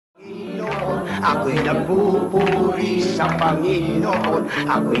Ako'y nagpupuri sa Panginoon.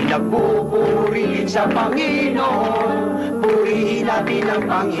 Ako'y nagpupuri sa Panginoon. Purihin natin ang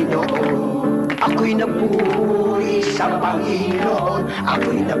Panginoon. Ako'y nagpupuri sa Panginoon.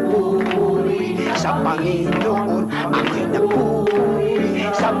 Ako'y nagpupuri sa Panginoon. Ako'y nagpupuri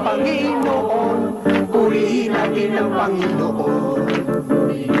sa Panginoon. Purihin natin ang Panginoon.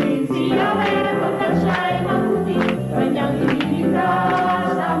 Purihin siya pagkat siya'y mabuti, kanyang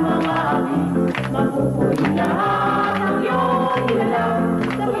iniligtas sa mga api. Mapupuri lahat ang iyong nilalang,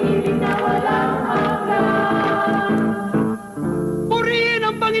 sa pag-ibig na walang hanggan. Purihin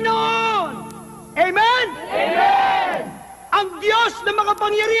ang Panginoon! Amen? Amen! Ang Diyos na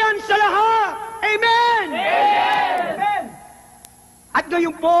makapangyarihan sa lahat! Amen! Amen! At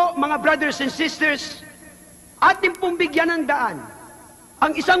ngayon po, mga brothers and sisters, ating pong bigyan ng daan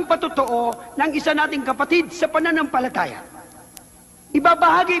ang isang patotoo ng isa nating kapatid sa pananampalataya.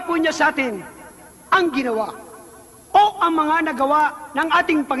 Ibabahagi po niya sa atin ang ginawa o ang mga nagawa ng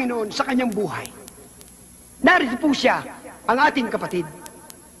ating Panginoon sa kanyang buhay. Narito po siya, ang ating kapatid,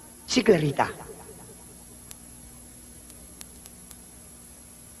 si Clarita.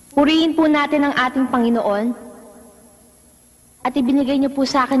 Purihin po natin ang ating Panginoon at ibinigay niyo po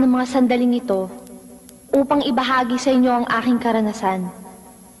sa akin ng mga sandaling ito upang ibahagi sa inyo ang aking karanasan.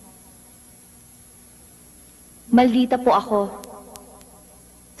 Maldita po ako.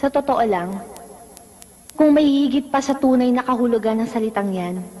 Sa totoo lang, kung may higit pa sa tunay na kahulugan ng salitang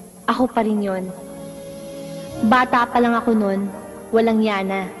yan, ako pa rin yon. Bata pa lang ako nun, walang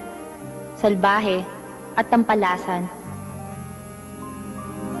yana, salbahe at tampalasan.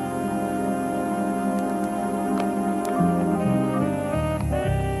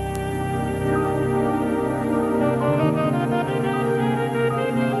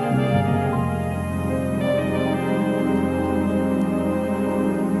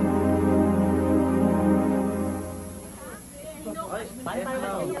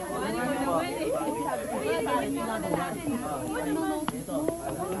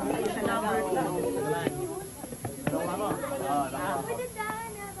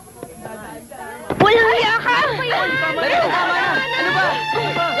 Walang hiya ka! Clarita, tama na! Ano ba?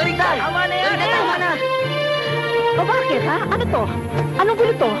 Clarita! Tama na yan! Tama na! O bakit, ha? Ano to? Anong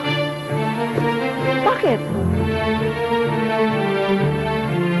gulo to? Bakit?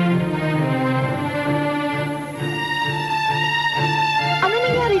 Ano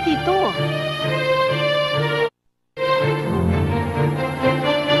nangyari dito?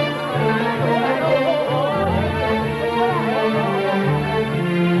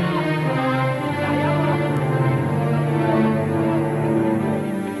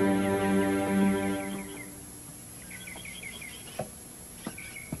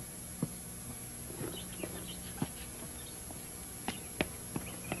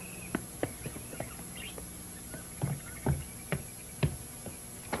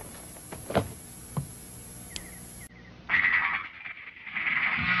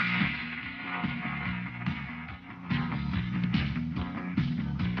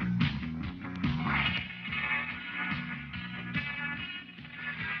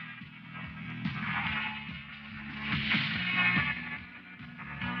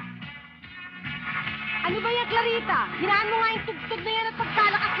 Ano ba yan, Clarita? Hinaan mo nga yung tugtog na yan at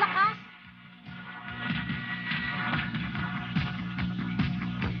pagkalakas-lakas.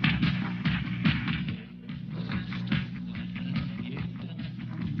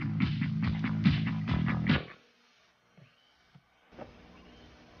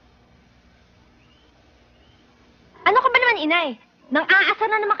 Ano ka ba naman, inay? Nang aasa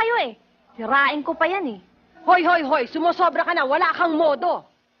na naman kayo eh. Sirain ko pa yan eh. Hoy, hoy, hoy! Sumusobra ka na! Wala kang modo!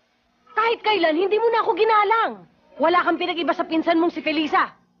 Kahit kailan, hindi mo na ako ginalang. Wala kang pinag-iba sa pinsan mong si Felisa.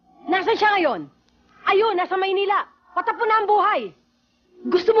 Nasaan siya ngayon? Ayun, nasa Maynila. Patapon na ang buhay.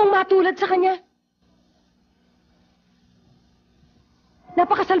 Gusto mong matulad sa kanya?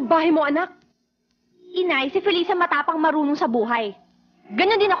 Napakasalbahe mo, anak. Inay, si Felisa matapang marunong sa buhay.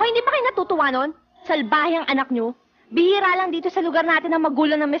 Ganyan din ako, hindi pa kayo natutuwa nun? Salbahe ang anak nyo. Bihira lang dito sa lugar natin ang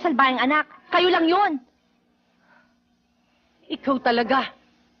magulang na may salbaheng anak. Kayo lang yun. Ikaw talaga.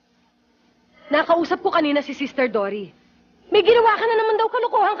 Nakausap ko kanina si Sister Dory. May ginawa ka na naman daw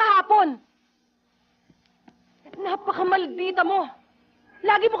kalokohan kahapon. Napakamaldita mo.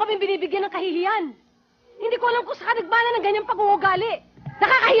 Lagi mo kami binibigyan ng kahihiyan. Hindi ko alam kung saan ka nagbana ng ganyang pangungugali.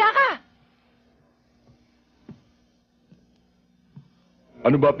 Nakakahiya ka!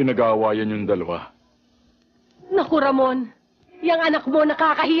 Ano ba pinag-aawayan yung dalawa? Naku, Ramon. Yang anak mo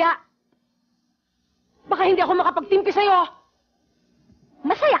nakakahiya. Baka hindi ako makapagtimpi sa'yo.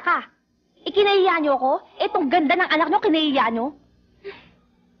 Masaya ka. Ikinahiya niyo ako? Itong ganda ng anak niyo, kinahiya niyo?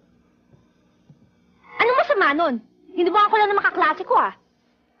 masama nun? Hindi mo ako lang na makaklase ko, ah.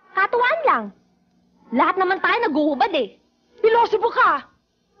 Katuwaan lang. Lahat naman tayo naguhubad, eh. Pilosopo ka!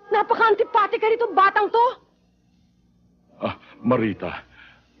 Napaka-antipati ka rito, batang to! Marita,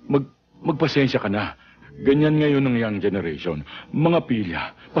 magpasensya ka na. Ganyan ngayon ang young generation. Mga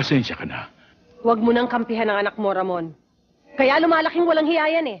pilya, pasensya ka na. Huwag mo nang kampihan ang anak mo, Ramon. Kaya lumalaking walang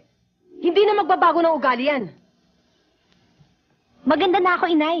hiyayan, eh. Hindi na magbabago ng ugali yan. Maganda na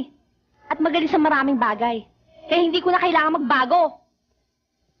ako, inay. At magaling sa maraming bagay. Kaya hindi ko na kailangan magbago.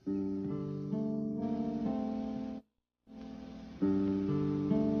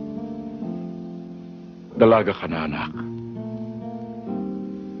 Dalaga ka na, anak.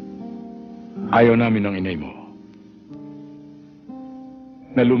 Ayaw namin ng inay mo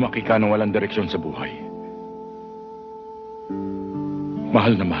na lumaki ka ng walang direksyon sa buhay.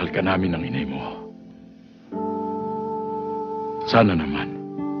 Mahal na mahal ka namin ng inay mo. Sana naman,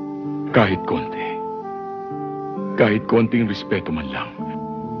 kahit konting respeto man lang,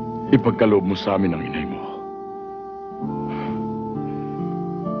 ipagkaloob mo sa amin ang inay mo.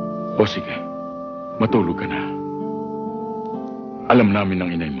 O sige, matulog ka na. Alam namin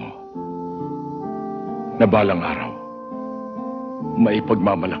ng inay mo na balang araw,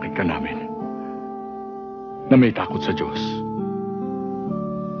 maipagmamalaki ka namin na may takot sa Diyos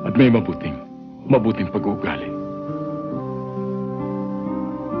at may mabuting pag-uugali.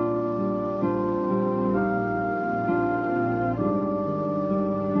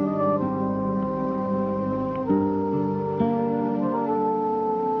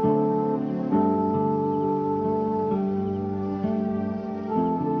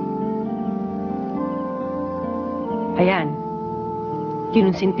 Ayan,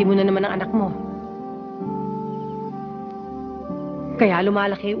 kinonsinti mo na naman ang anak mo. Kaya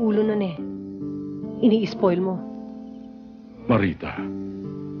lumalaki yung ulo nun, eh. Ini-spoil mo. Marita,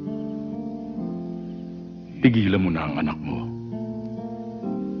 tigilan mo na ang anak mo.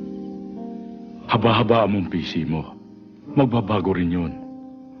 Haba-haba mong PC mo. Magbabago rin yun.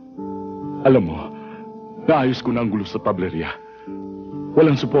 Alam mo, naayos ko na ang gulo sa tablerya.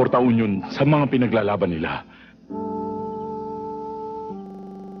 Walang suporta union sa mga pinaglalaban nila.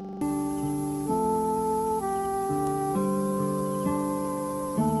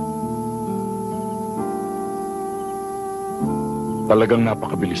 Talagang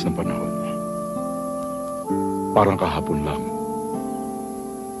napakabilis ng panahon. Parang kahapon lang.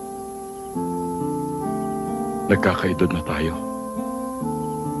 Nagkakaedad na tayo.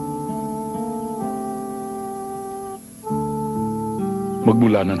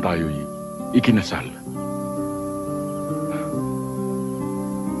 Magmula nang tayo'y ikinasal.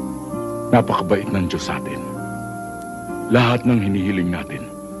 Napakabait ng Diyos sa atin. Lahat ng hinihiling natin,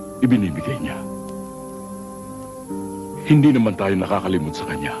 ibinibigay niya. Hindi naman tayo nakakalimot sa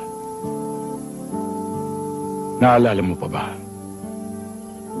Kanya. Naalala mo pa ba?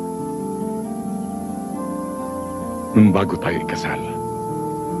 Nung bago tayo ikasal.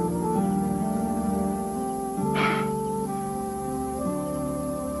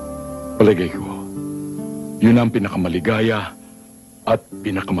 Palagay ko, yun ang pinakamaligaya at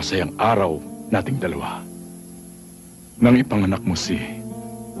pinakamasayang araw nating dalawa. Nang ipanganak mo si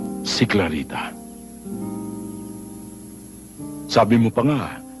Clarita. Sabi mo pa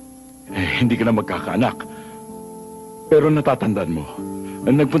nga, hindi ka na magkakaanak. Pero natatandaan mo,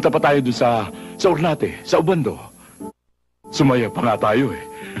 nagpunta pa tayo dun sa Ornate, sa Ubando. Sumaya pa nga tayo eh.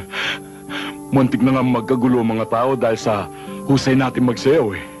 Muntik na nga magkagulo ang mga tao dahil sa husay natin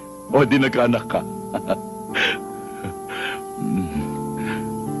magsayaw eh. O di nagkaanak ka.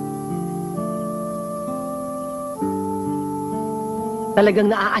 Talagang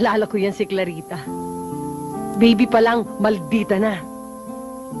naaalala ko yan si Clarita. Baby pa lang, maldita na.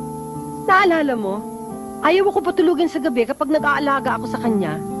 Naalala mo, ayaw ako patulugin sa gabi kapag nag-aalaga ako sa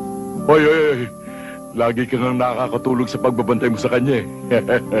kanya. Oy. Lagi ka nang nakakatulog sa pagbabantay mo sa kanya eh.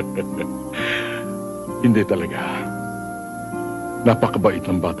 Hindi talaga. Napakabait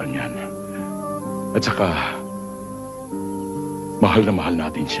ng batang yan. At saka, mahal na mahal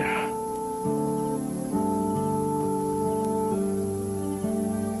natin siya.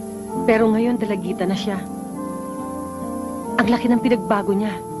 Pero ngayon dalagita na siya. Ang laki ng pinagbago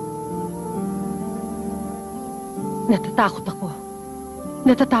niya. Natatakot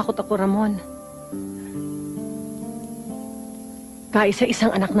ako, Ramon.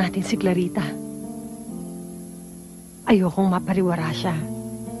 Kaisa-isang anak natin si Clarita. Ayokong mapariwara siya.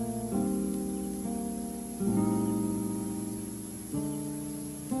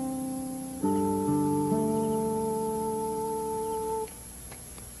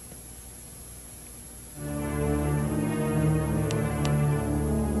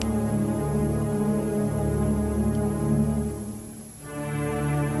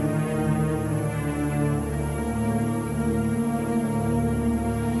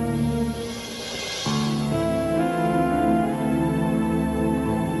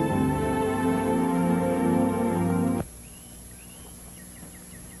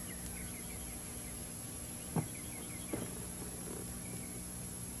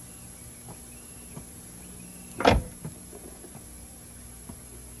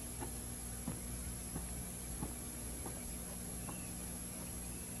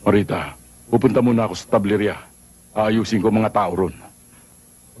 Marita, pupunta muna ako sa tablerya. Aayusin ko mga tao ron.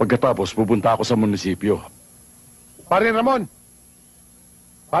 Pagkatapos, pupunta ako sa munisipyo. Paring Ramon!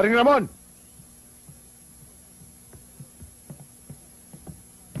 Paring Ramon!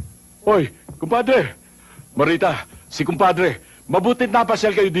 Hoy, kumpadre! Marita, si kumpadre, mabutit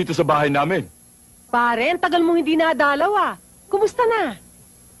napasyal kayo dito sa bahay namin. Pare, ang tagal mong hindi nadalaw ah. Kumusta na?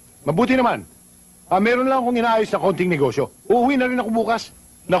 Mabuti naman. Meron lang akong inaayos na konting negosyo. Uuwi na rin ako bukas.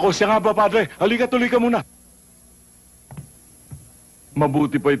 Nako, siya nga ba, padre? Halika, tuloy ka muna.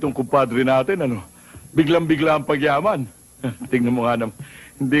 Mabuti pa itong kumpadre natin, ano? Biglang-bigla ang pagyaman. Tingnan mo nga naman,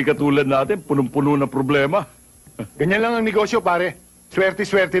 hindi katulad natin, punong-puno na problema. Ganyan lang ang negosyo, pare.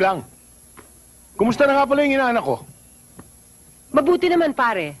 Swerte-swerte lang. Kumusta na nga pala yung inaanak ko? Mabuti naman,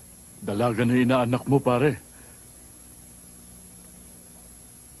 pare. Dalaga na inaanak mo, pare.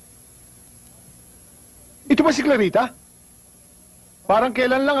 Ito ba si Clarita? Parang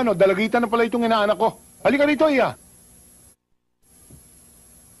kailan lang, dalagitan na pala itong inaanak ko. Halika rito, iya.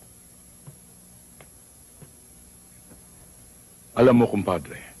 Alam mo,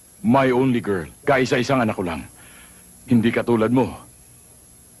 kumpadre, my only girl, kaisa-isang anak ko lang. Hindi katulad mo.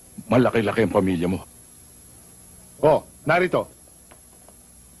 Malaki-laki ang pamilya mo. Oh, narito.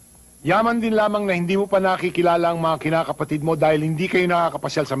 Yaman din lamang na hindi mo pa nakikilala ang mga kinakapatid mo dahil hindi kayo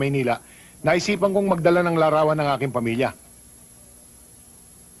nakakapasyal sa Maynila. Naisipan kong magdala ng larawan ng aking pamilya.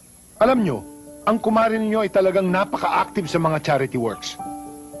 Alam nyo, ang kumare ninyo ay talagang napaka-active sa mga charity works.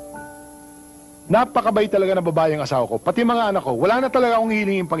 Napakabay talaga na babae ang asawa ko. Pati mga anak ko, wala na talaga akong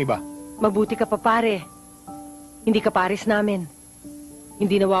hihilingin pang iba. Mabuti ka pa, pare. Hindi ka pares namin.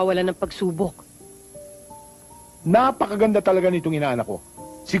 Hindi nawawalan ng pagsubok. Napakaganda talaga nitong inaanak ko.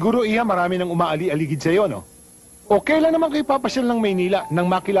 Siguro iya marami nang umaali-aligid sa iyo, no? O kailan naman kayo papasyal ng Maynila nang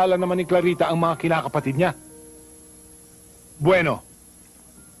makilala naman ni Clarita ang mga kinakapatid niya? Bueno,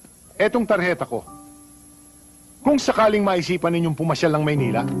 etong tarheta ko. Kung sakaling maisipan ninyong pumasyal ng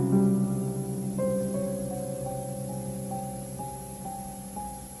Maynila,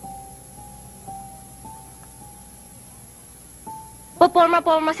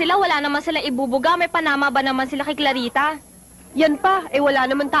 Paporma-porma sila, wala naman sila ibubuga. May panama ba naman sila kay Clarita? Yan pa, wala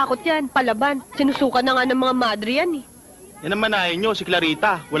naman takot yan. Palaban, sinusukan na nga ng mga madre yan eh. Yan ang manahin nyo, si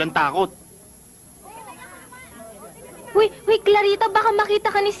Clarita. Walang takot. Uy, Clarita, baka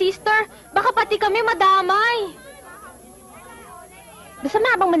makita ka ni sister. Baka pati kami madamay. Basta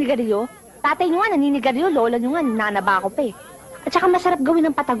mabang manigarilyo. Tatay nyo nga naninigarilyo, lola nyo nga nananaba ako pa eh. At saka masarap gawin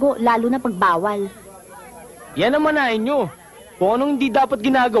ng patago, lalo na pagbawal. Yan ang manahin nyo. Kung anong hindi dapat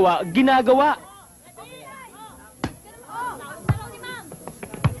ginagawa, ginagawa.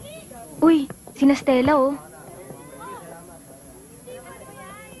 Uy, sina Stella oh.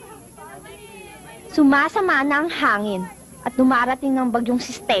 Sumasama na ang hangin at dumarating ng bagyong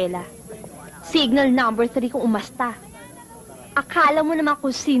si Stella. Signal number 3 kung umasta. Akala mo naman kung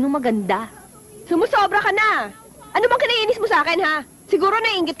sino maganda. Sumusobra ka na! Ano bang kinainis mo sa akin, ha? Siguro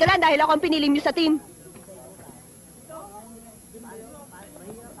naiingit ka lang dahil ako ang pinilim niyo sa team.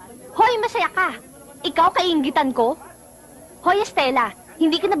 Hoy, masaya ka. Ikaw kainggitan ko? Hoy, Stella,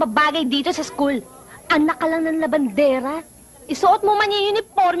 hindi ka nababagay dito sa school. Anak ka lang ng labandera. Isuot mo man yung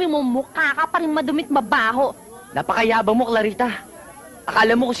uniforme mo, mukha ka pa rin madumit mabaho. Napakayabang mo, Clarita.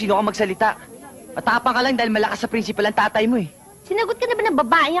 Akala mo kung sino ka magsalita. Matapang ka lang dahil malakas sa prinsipal ang tatay mo eh. Sinagot ka na ba ng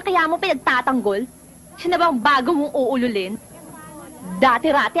babae niya kaya mo pinagtatanggol? Siya na ba ang bago mong uululin?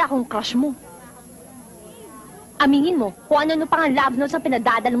 Dati-rati akong crush mo. Aminin mo kung ano pang ang love notes ang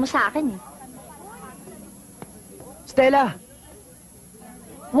pinadadala mo sa akin eh. Stella!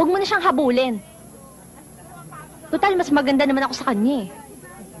 Huwag mo na siyang habulin. Total, mas maganda naman ako sa kanya eh.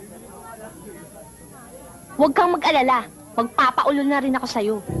 Huwag kang mag-alala. Magpapaulo na rin ako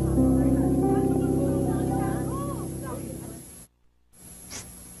sa'yo. Psst,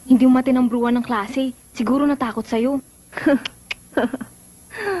 hindi mo matinambruan ng klase. Siguro natakot sa'yo.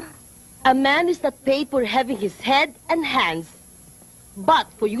 A man is not paid for having his head and hands, but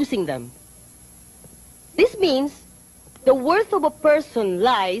for using them. This means the worth of a person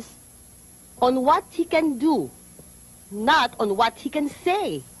lies on what he can do, not on what he can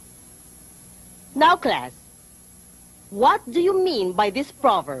say. Now, class, what do you mean by this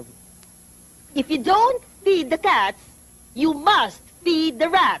proverb? If you don't feed the cats, you must feed the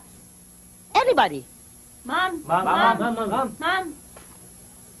rats. Anybody? Ma'am! Ma'am!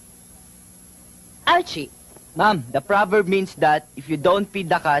 Archie. Ma'am, the proverb means that if you don't feed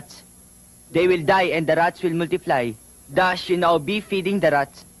the cats, they will die and the rats will multiply. Thus, you now be feeding the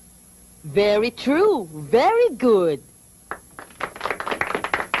rats. Very true. Very good.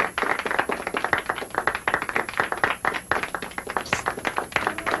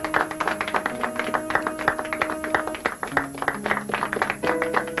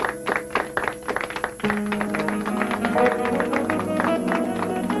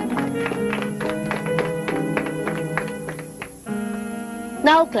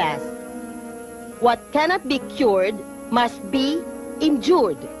 Now, class, what cannot be cured must be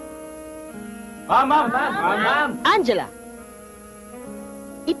endured. Ma'am. Angela.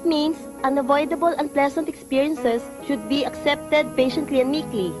 It means unavoidable unpleasant experiences should be accepted patiently and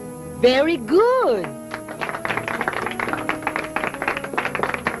meekly. Very good.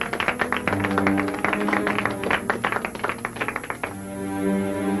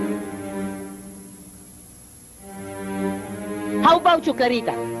 How about you,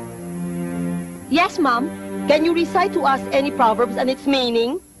 Clarita? Yes, Mom. Can you recite to us any proverbs and its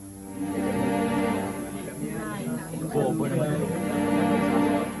meaning?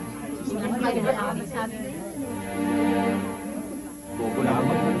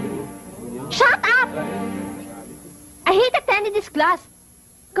 Shut up! I hate attending this class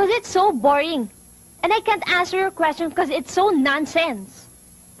because it's so boring. And I can't answer your question because it's so nonsense.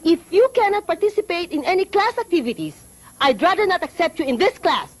 If you cannot participate in any class activities, I'd rather not accept you in this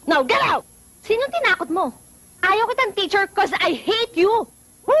class. Now, get out! Sinong tinakot mo? Ayaw kitang teacher because I hate you.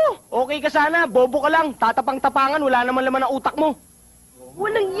 Okay ka sana, bobo ka lang. Tatapang-tapangan, wala naman laman ang utak mo.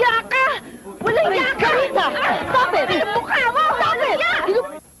 Walang yaka! Walang yaka! Clarita! Stop it! Mukha mo! Stop it!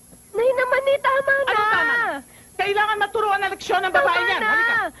 Nay naman ni, tama na! Ano tama? Kailangan maturuan ng leksyon ng babae niyan.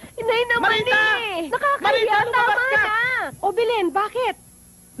 Halika. Nay naman Marita! ni! Nakakahiya, Marita, tama lumabas ka! na! O, Belen, bakit?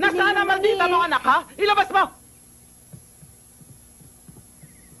 Nasaan ang maldita mong anak, ha? Ilabas mo!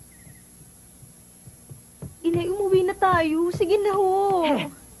 Inay, umuwi na tayo. Sige na ho.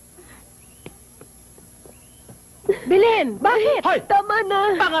 Belen, bakit? Hoy! Tama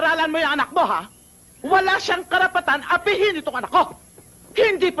na. Pangaralan mo yung anak mo, ha? Wala siyang karapatan apihin itong anak ko.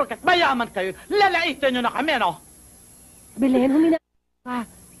 Hindi porket mayaman kayo, lalaitin nyo na kami, no? Belen, humina ka.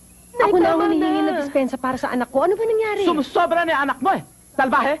 Ako na ang hinihingi ng dispensa para sa anak ko. Ano ba nangyari? Sumusobra na yung anak mo, eh.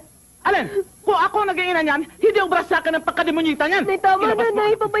 Salbahe? Alin? Kung ako nag-iinan yan, hindi ubras sa akin ng pagkademonyita niyan. Nay, tama Ilabas na, mo.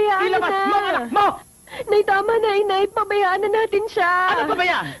 Nay. Pabayaan Ilabas na. mo ang anak mo! Nay, tama na, Inay. Pabayaan na natin siya. Ano pa ba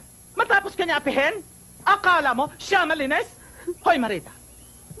yan? Matapos kanya apihin? Akala mo siya malinis? Hoy, Marita.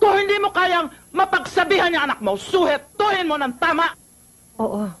 Kung hindi mo kayang mapagsabihan yung anak mo, suhetuhin mo ng tama.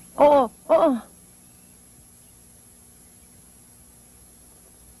 Oo.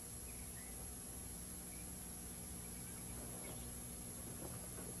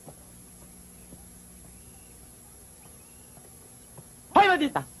 Hoy,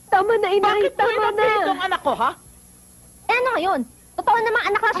 Marita. Tama na, Inay. Bakit mo Tama na. inapihin itong anak ko, ha? Eh, ano ngayon? Totoo namang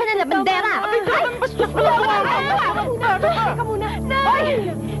anak lang siya ng labandera. Abay, talagang bastos mo ako. Teka muna. Hoy!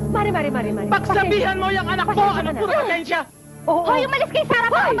 Mari. Pagsabihan mo yung anak mo, anong puro pasensya? Oo. Hoy, umalis kay Sarah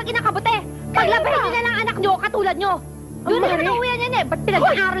para mag inakabote. Paglabahin niyo na lang anak niyo, katulad niyo. Doon na Mari. nauwihan yan eh. Ba't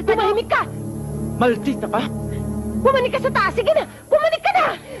pinag-aaral pa Tumahimik ka! Maldita ka. Pumanik ka sa taas! Sige na! Pumanik ka na!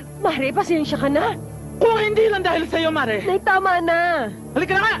 Mare, pasensya ka na. Kung hindi lang dahil sa'yo, Mare. Nay, tama na.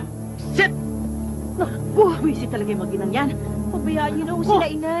 Halika na nga! Sit! Buwisit talaga yung mag-inang yan. Pabayaan niyo na ho sila,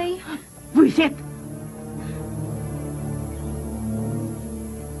 Inay. Buwisit!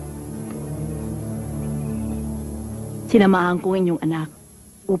 Sinamahan ko inyong anak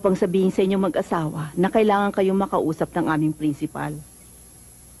upang sabihin sa inyong mag-asawa na kailangan kayong makausap ng aming prinsipal.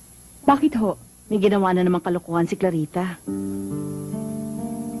 Bakit ho? May ginawa na namang kalokohan si Clarita.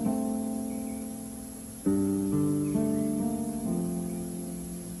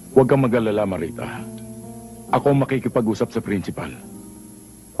 Huwag kang mag-alala, Marita. Ako ang makikipag-usap sa principal.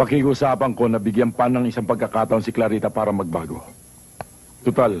 Pakiusapan ko na bigyan pa ng isang pagkakataon si Clarita para magbago.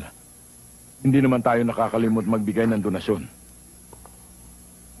 Tutal, hindi naman tayo nakakalimot magbigay ng donasyon.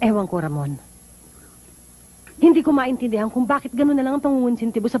 Ewan ko, Ramon. Hindi ko maintindihan kung bakit gano'n na lang ang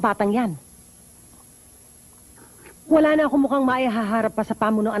pangungonsintibo sa batang yan. Wala na akong mukhang maihaharap pa sa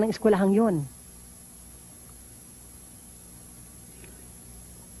pamunuan ng eskwelahang yon.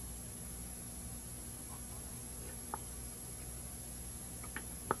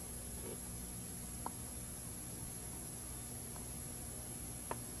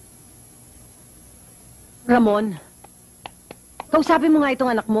 Ramon, kausapin mo nga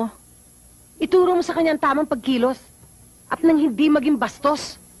itong anak mo. Ituro mo sa kanya ang tamang pagkilos at nang hindi maging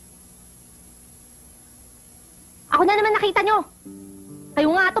bastos. Ako na naman nakita nyo. Kayo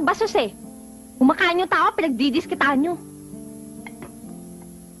nga ito, bastos eh. Kumakain yung tao, pinagdidiskitaan nyo.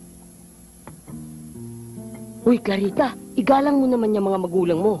 Uy, Clarita, igalang mo naman yung mga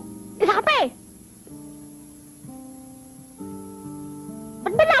magulang mo. Isa ka pa eh.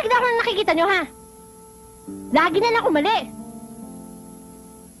 Ba't ba lagi na ako nakikita nyo, ha? Lagi na lang ako mali.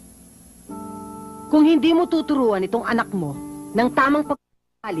 Kung hindi mo tuturuan itong anak mo ng tamang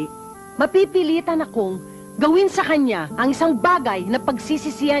pagkakali, mapipilitan akong gawin sa kanya ang isang bagay na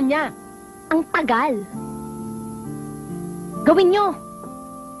pagsisisihan niya. Ang tagal. Gawin nyo.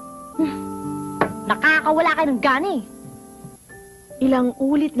 Nakakawala kayo ng gani. Ilang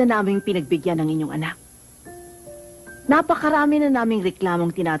ulit na naming pinagbigyan ng inyong anak. Napakarami na naming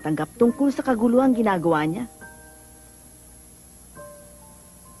reklamong tinatanggap tungkol sa kaguluhang ginagawa niya.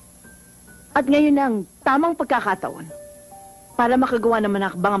 At ngayon ang tamang pagkakataon para makagawa naman ng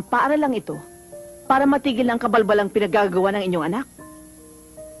hakbang ang paaralang ito para matigil ang kabalbalang pinagagawa ng inyong anak.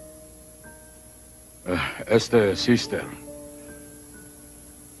 Sister.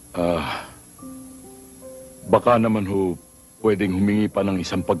 Baka naman pwedeng humingi pa ng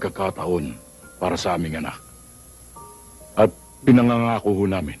isang pagkakataon para sa aming anak. At pinangangako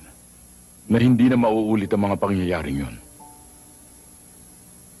namin na hindi na mauulit ang mga pangyayaring yon.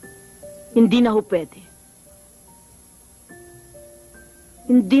 Hindi na pwede.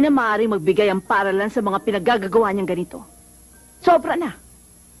 Hindi na maaari magbigay ang paaralan sa mga pinagagagawa niyang ganito. Sobra na.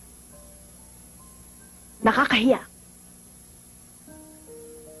 Nakakahiya.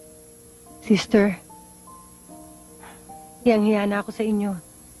 Sister, hiyang-hiya na ako sa inyo.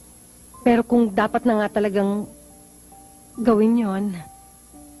 Pero kung dapat na nga talagang gawin yon,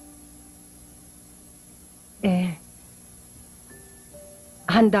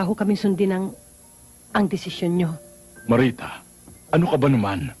 handa ho kami sundin ang desisyon nyo. Marita, ano ka ba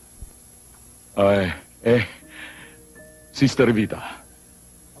naman? Sister Vita,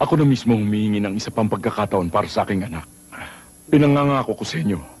 ako na mismo humihingi ng isa pang pagkakataon para sa aking anak. Pinangangako ko sa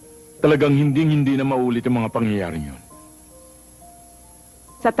inyo, talagang hindi na maulit ang mga pangyayaring yun.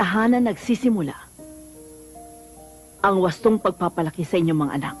 Sa tahanan nagsisimula ang wastong pagpapalaki sa inyong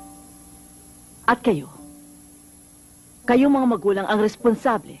mga anak. At kayo mga magulang ang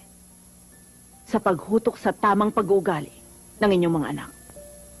responsable sa paghutok sa tamang pag-uugali ng inyong mga anak.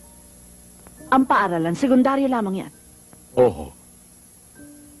 Ang paaralan, sekundaryo lamang yan. Oho.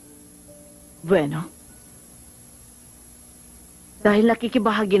 Bueno, dahil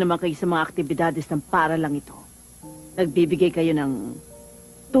nakikibahagi naman kayo sa mga aktibidades ng paaralang ito, nagbibigay kayo ng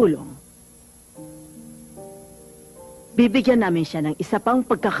tulong, bibigyan namin siya ng isa pang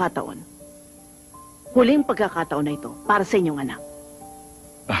pagkakataon. Huling pagkakataon na ito para sa inyong anak.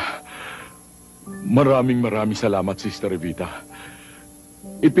 Maraming salamat, Sister Evita.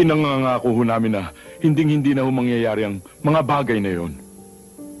 Ipinangangako namin na hindi na mangyayari ang mga bagay na yon.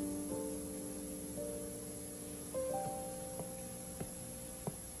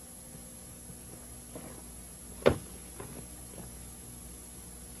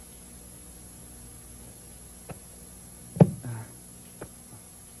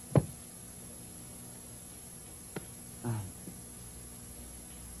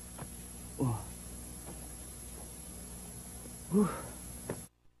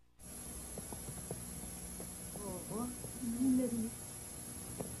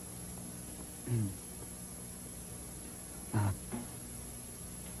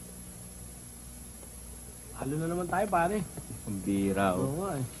 Halo na naman tayo, pare. Ang bira, Oo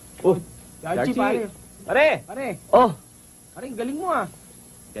nga eh. Oh, Archie, Archie. pare. Pare! Pare, Oh, pare, galing mo ah.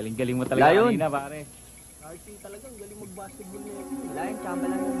 galing-galing mo talaga Layon. kanina, pare. Archie talagang galing mag-basketball na yun. Wala yung tsamba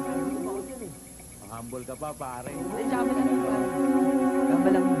lang yun. Ako dyan eh. Humble ka pa, pare. Ay, tsamba lang yun, pare. Tsamba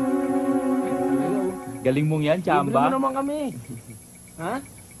lang. Galing mong yan, Libre tsamba. mo naman kami. Ha?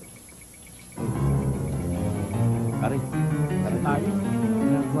 Pare, Tara tayo.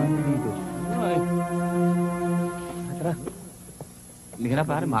 ginagawa niyo dito. Ay, Tara. Hindi na,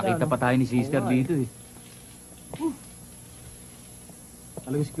 pare. Makita pa tayo ni sister dito eh.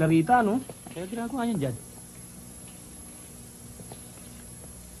 talaga si Clarita, no? Kaya ginagawa niyan dyan.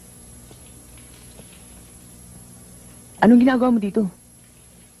 Anong ginagawa mo dito?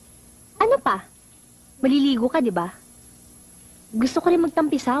 Ano pa? Maliligo ka, di ba? Gusto ko rin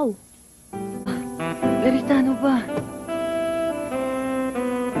magtampisaw. Clarita, ano ba?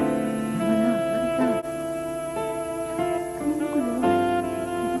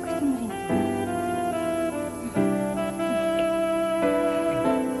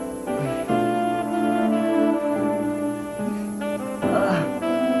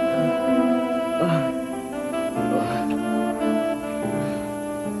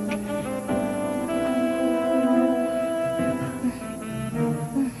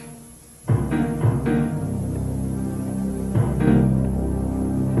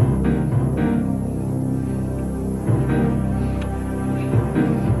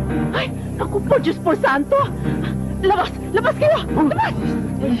 Naku po, Diyos po santo! Labas! Labas kayo! Labas!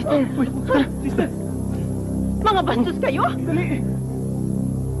 Sister, Mga bastos kayo! dali.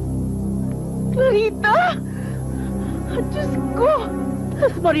 Clarita! At Diyos ko!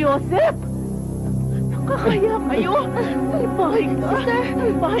 Sus Mariosep! Nakakaya kayo! Talbahay ka!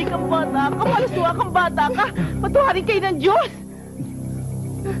 Talbahay kang bata ka! Malaswa kang bata ka! Patuharin kayo ng Diyos!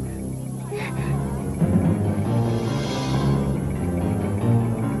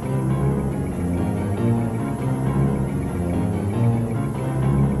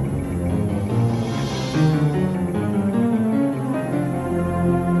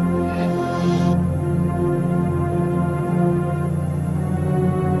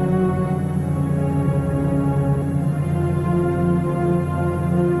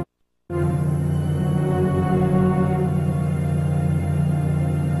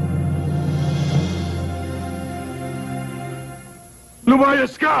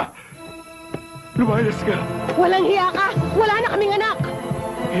 Lumayas ka! Lumayas ka! Walang hiya ka! Wala na kaming anak!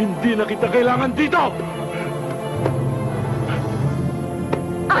 Hindi na kita kailangan dito!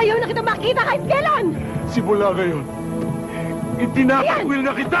 Ayaw na kita makita kahit kailan! Simula ngayon, itinatakwil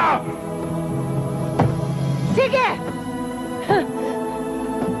na kita! Sige!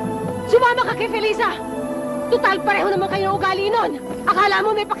 Sumama ka kay Felisa! Tutal, pareho naman kayo ng ugali nun! Akala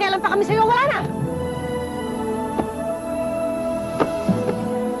mo may pakialam pa kami sa'yo, wala na!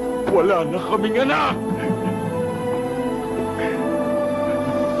 Wala na kaming anak!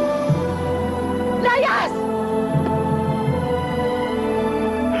 Layas!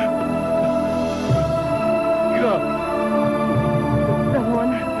 Ika!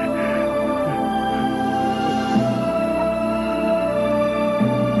 Ramon.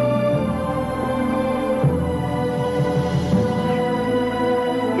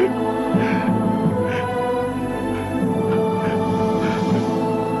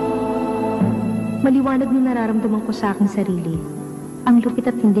 Maliwanag na nararamdaman ko sa aking sarili ang lupit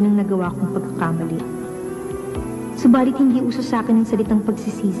at hindi ng nagawa kong pagkakamali. Subalit hindi uso sa akin ang salitang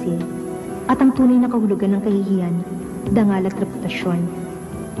pagsisisi at ang tunay na kahulugan ng kahihiyan, dangal at reputasyon.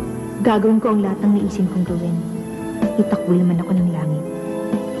 Gagawin ko ang lahat ng naisin kong gawin. Itakwil naman ako ng langit.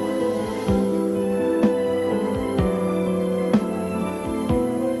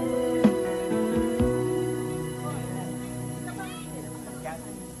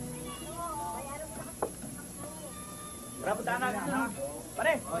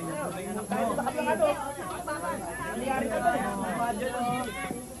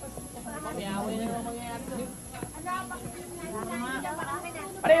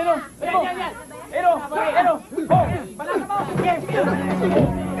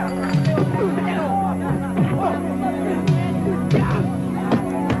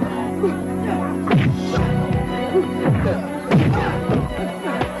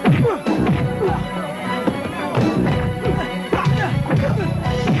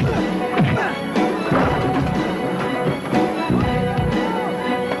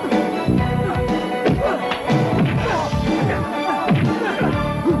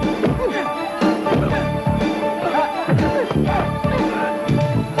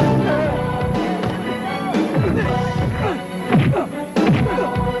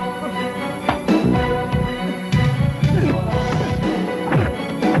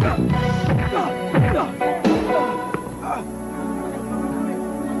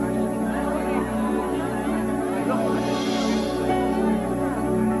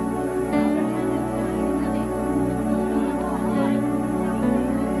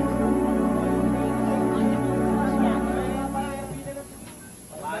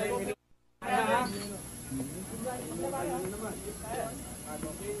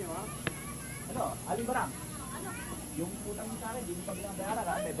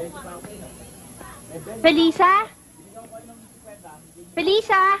 Felisa?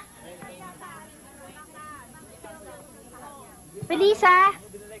 Felisa? Felisa?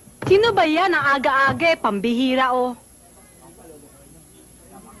 Sino ba yan ang aga-aga pambihira o?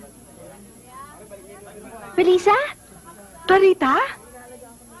 Felisa? Clarita?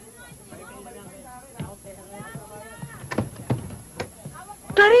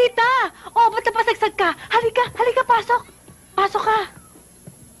 Clarita! Oh, ba't napasagsag ka? Halika, halika, pasok! Pasok ka!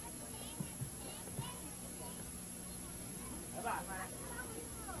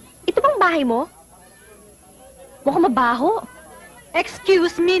 Ito bang bahay mo? Mukhang mabaho.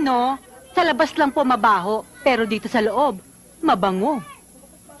 Excuse me, no? Sa labas lang po mabaho, pero dito sa loob, mabango.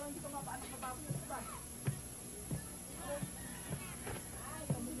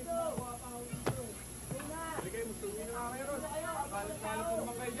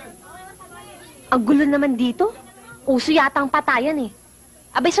 Ang gulo naman dito. Uso yata ang patayan eh.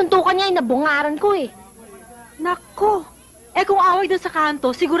 Abay, suntukan niya, nabungaran ko eh. Nako! Eh kung away doon sa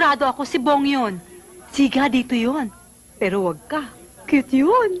kanto, sigurado ako si Bong yun. Siga dito yun. Pero wag ka. Cute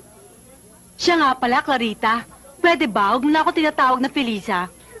yun. Siya nga pala, Clarita. Pwede ba? Huwag mo na ako tinatawag na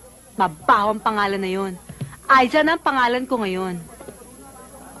Felisa. Mabaho ang pangalan na yun. Aiza na ang pangalan ko ngayon.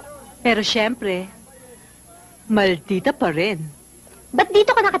 Pero syempre, maldita pa rin. Ba't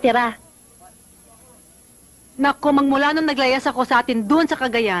dito ka nakatira? Nako, magmula nung naglayas ako sa atin doon sa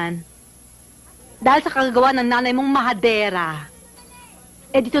Cagayan, dahil sa kagagawa ng nanay mong mahadera,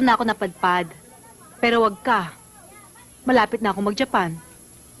 eh dito na ako napadpad. Pero wag ka. Malapit na ako mag-Japan.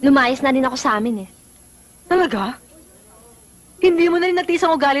 Lumayas na rin ako sa amin eh. Talaga? Hindi mo na rin natis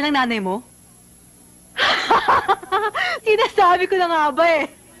ang ugali ng nanay mo? Sinasabi ko na nga ba eh.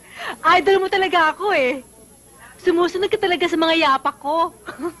 Idol mo talaga ako eh. Sumusunod ka talaga sa mga yapak ko.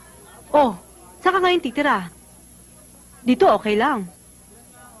 Oh, saan ka ngayon titira? Dito okay lang.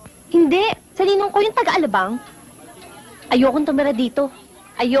 Hindi. Sa ninong ko yung taga-alabang. Ayokong tumira dito.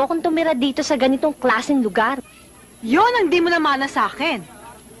 Ayokong tumira dito sa ganitong klaseng lugar. Yon ang di mo namana sa akin.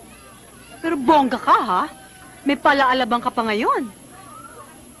 Pero bongga ka, ha? May palaalabang ka pa ngayon.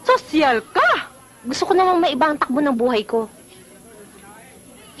 Sosyal ka! Gusto ko namang maiba ang takbo ng buhay ko.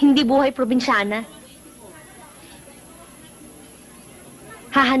 Hindi buhay probinsyana.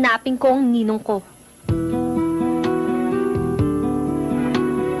 Hahanapin ko ang ninong ko.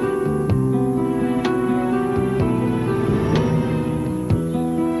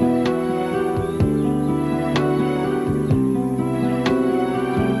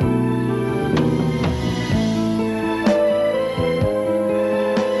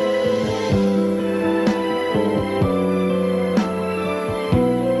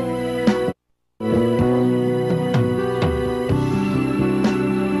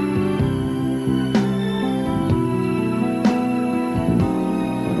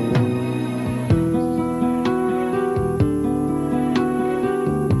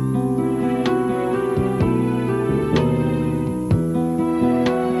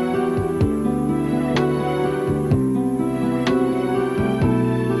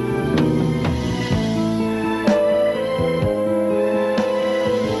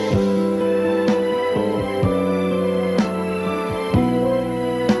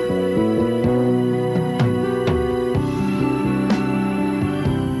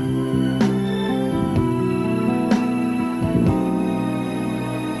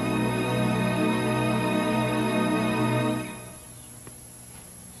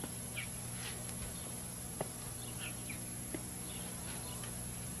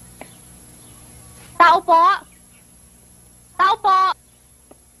 Tao po! Tao po!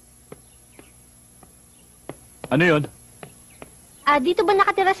 Ano yun? Dito ba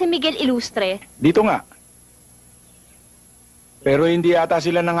nakatira si Miguel Ilustre? Dito nga. Pero hindi ata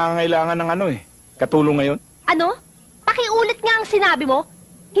sila nangangailangan ng katulong ngayon. Ano? Pakiulit nga ang sinabi mo?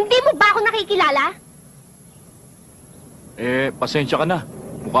 Hindi mo ba ako nakikilala? Pasensya ka na.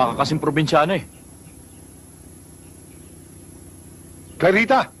 Mukha ka kasing probinsyano eh.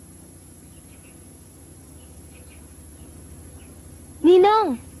 Clarita!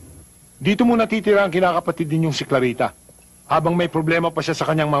 Ninong! Dito muna titira ang kinakapatid ninyong si Clarita. Habang may problema pa siya sa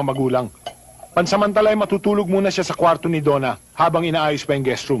kanyang mga magulang. Pansamantala ay matutulog muna siya sa kwarto ni Donna habang inaayos pa yung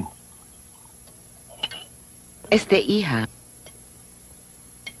guest room. Hija,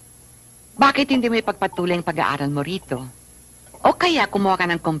 bakit hindi mo ipagpatuloy ang pag-aaral mo rito? O kaya kumuha ka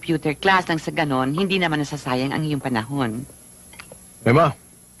ng computer class nang sa ganon, hindi naman nasasayang ang iyong panahon. Ma,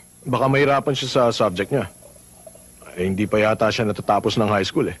 baka mahirapan siya sa subject niya. Hindi pa yata siya natatapos ng high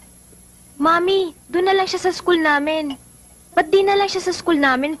school eh. Mami, doon na lang siya sa school namin. Ba't di na lang siya sa school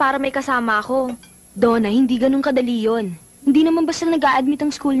namin para may kasama ako? Donna, hindi ganun kadali yon. Hindi naman basta nag-a-admit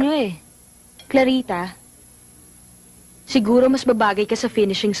ang school niyo eh. Clarita, siguro mas babagay ka sa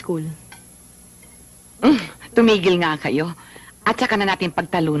finishing school. Tumigil nga kayo. At saka na natin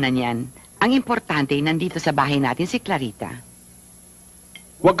pagtalunan yan. Ang importante, nandito sa bahay natin si Clarita.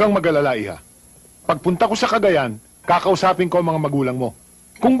 Huwag kang mag-alala, Iha. Pagpunta ko sa Cagayan, kakausapin ko ang mga magulang mo.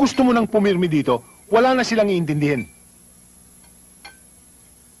 Kung gusto mo nang pumirmi dito, wala na silang iintindihin.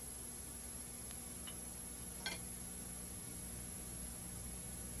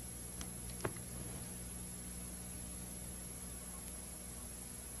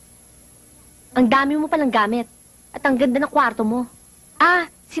 Ang dami mo palang gamit. At ang ganda ng kwarto mo.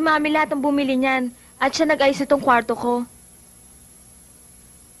 Si Mami lahat ang bumili niyan. At siya nag-ayos itong kwarto ko.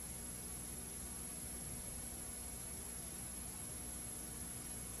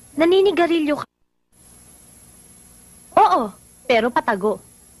 Naninigarilyo ka? Oo, pero patago.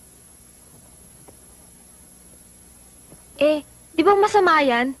 Di ba masama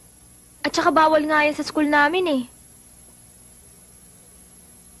yan? At saka bawal nga yan sa school namin eh.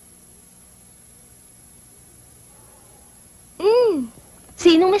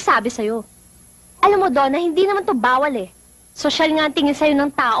 Sinong may sabi sa'yo? Alam mo, Donna, hindi naman to bawal eh. Sosyal nga ang tingin sa'yo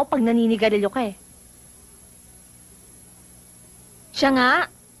ng tao pag naninigarilyo ka eh. Siya nga.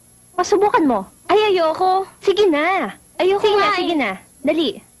 Pasubukan mo. Ay, ayoko. Sige na. Ayoko sige nga na, sige na. Dali.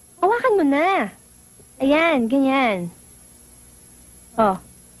 Hawakan mo na. Ayan, ganyan. Oh.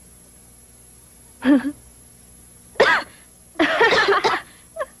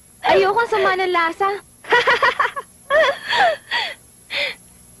 Ayoko ang sama ng lasa.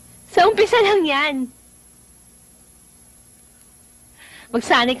 Sa umpisa lang yan.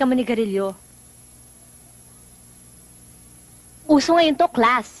 Magsanay ka manigarilyo. Uso ngayon to,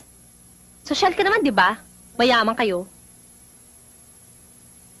 class. Sosyal ka naman, di ba? Mayaman kayo.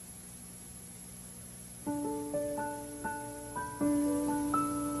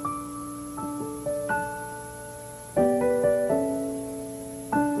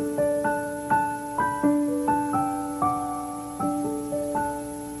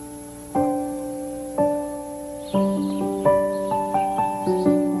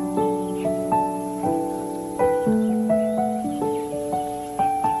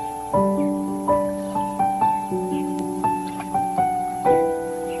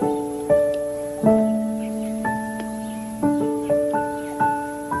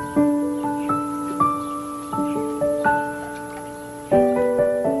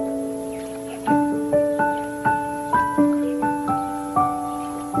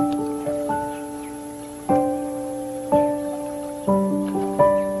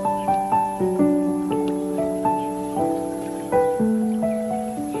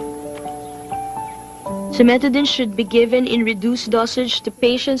 Cimetidine should be given in reduced dosage to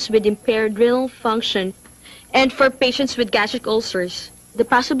patients with impaired renal function and for patients with gastric ulcers. The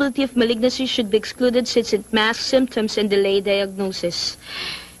possibility of malignancy should be excluded since it masks symptoms and delay diagnosis.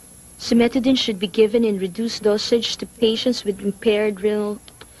 Cimetidine should be given in reduced dosage to patients with impaired renal...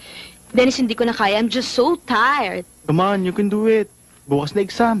 Dennis, hindi ko na kaya. I'm just so tired. Come on, you can do it. Bukas na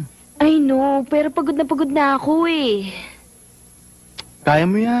exam. I know, pero pagod na ako eh. Kaya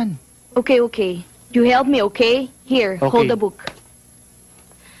mo yan. Okay. You help me, okay? Here, Okay. hold the book.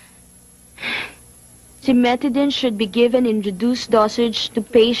 Cimetidine should be given in reduced dosage to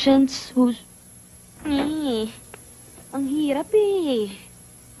patients whose... Ang hirap eh.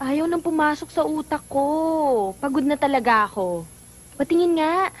 Ayaw nang pumasok sa utak ko. Pagod na talaga ako. Patingin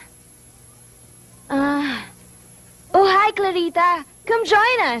nga. Oh, hi, Clarita. Come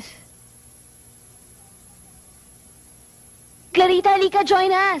join us. Clarita, halika,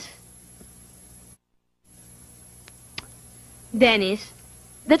 join us. Dennis,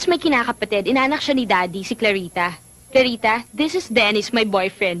 that's my kinakapatid. Inanak siya ni Daddy, si Clarita. Clarita, this is Dennis, my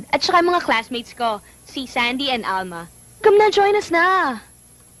boyfriend. At saka mga classmates ko, si Sandy and Alma. Come na, join us na.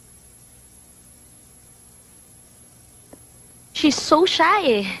 She's so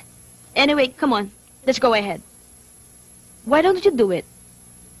shy eh. Anyway, come on. Let's go ahead. Why don't you do it?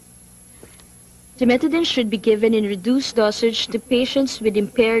 Cimetidine should be given in reduced dosage to patients with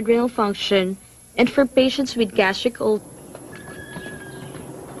impaired renal function and for patients with gastric ulcers.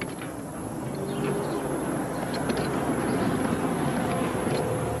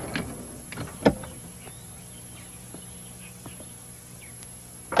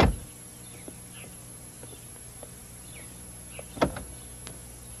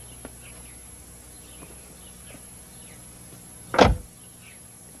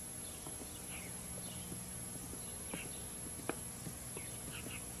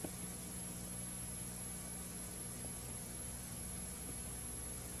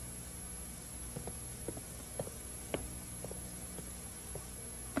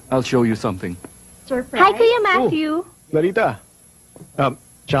 I'll show you something. Surprise. Hi, Kuya Matthew. Clarita.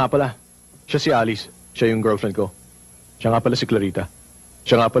 Siya nga pala. Siya si Alice. Siya yung girlfriend ko. Siya nga pala si Clarita.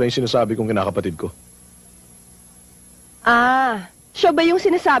 Siya nga pala yung sinasabi kong kinakapatid ko. Siya ba yung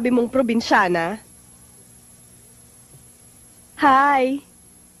sinasabi mong probinsyana? Hi.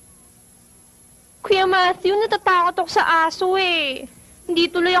 Kuya Matthew, natatakot ako sa aso eh. Hindi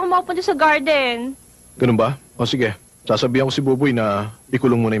tuloy ako makapunta sa garden. Ganun ba? O sige. Sasabihan ko si Buboy na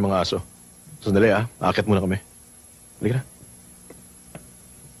ikulong muna yung mga aso. Sandali aakit muna kami. Halika na.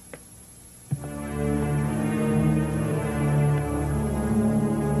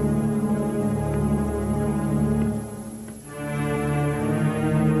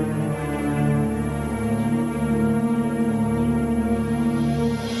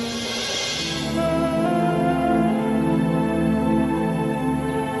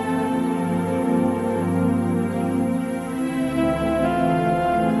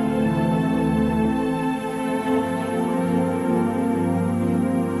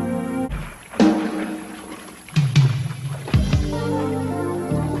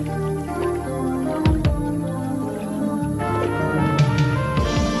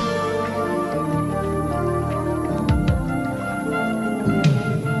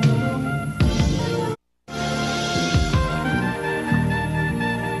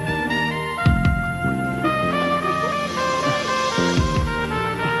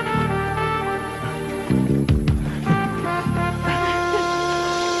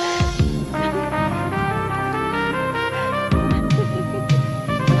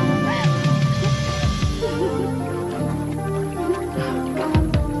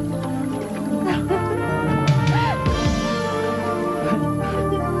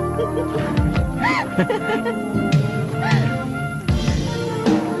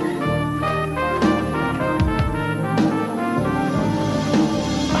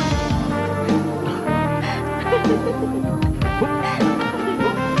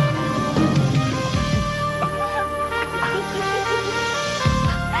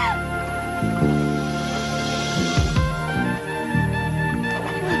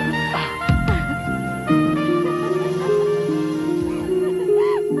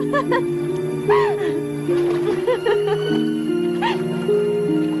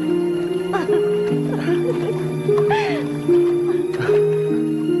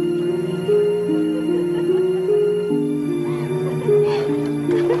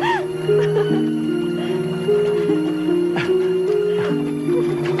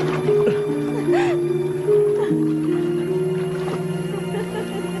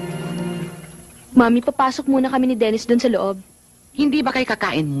 Mami, papasok muna kami ni Dennis doon sa loob. Hindi ba kayo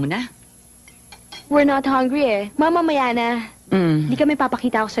kakain muna? We're not hungry eh. Mamamaya na. Di kami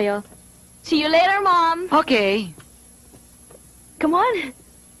papakita ako sa'yo. See you later, Mom! Okay. Come on!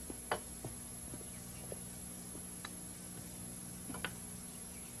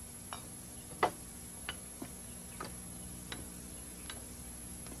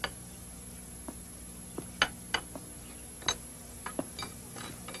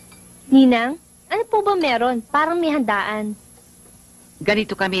 Ninang, ano po ba meron? Parang may handaan.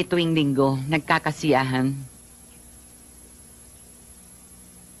 Ganito kami tuwing linggo, nagkakasiyahan.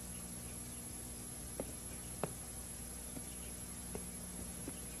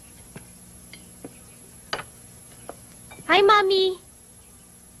 Hi, Mommy!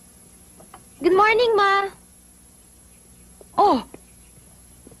 Good morning, Ma! Oh!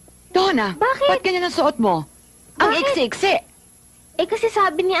 Donna! Bakit? Ba't ganyan ang suot mo? Ang Bakit? iksi-iksi! Eh kasi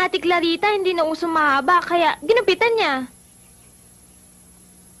sabi ni Ate Clarita hindi na uso mahaba, kaya ginupitan niya.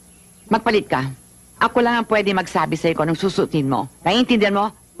 Magpalit ka. Ako lang ang pwede magsabi sa'yo kung anong susutin mo. Naiintindihan mo?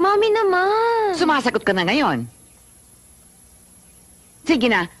 Mami naman! Sumasagot ka na ngayon.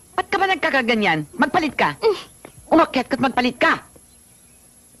 Sige na, ba't ka ba nagkakaganyan? Magpalit ka. Umakyat ka't magpalit ka.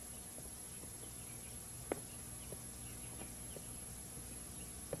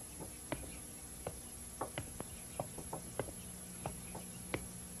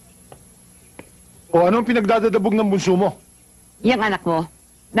 O anong pinagdadadabog ng bunso mo? Yang anak mo,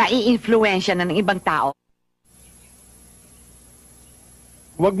 nai-influensya na ng ibang tao.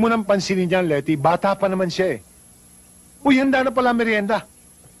 Huwag mo nang pansinin yan, Letty. Bata pa naman siya eh. Uy, handa na pala merienda.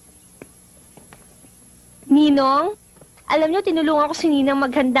 Ninong, alam niyo tinulungan ko si Ninang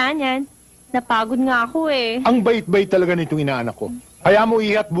maghanda niyan. Napagod nga ako eh. Ang bait-bait talaga nitong inaanak ko. Kaya mo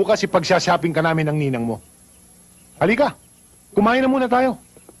ihat bukas ipagsasapping ka namin ng ninang mo. Halika, kumain na muna tayo.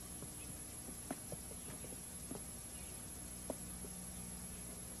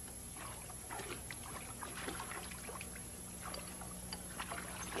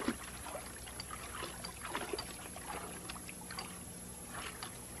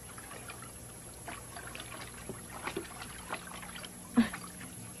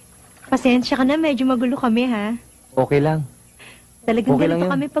 Pasensya ka na, medyo magulo kami, ha? Okay lang. Talagang Okay lang ganito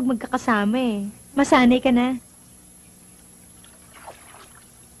yun. kami pag magkakasama, eh. Masanay ka na.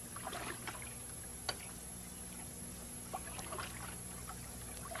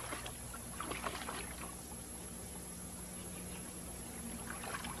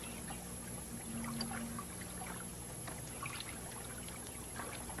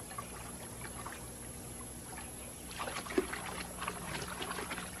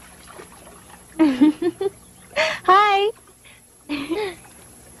 Hi!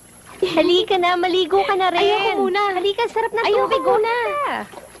 Halika na, maligo ka na rin. Ayoko muna. Halika, sarap ng Ayoko tubig. muna.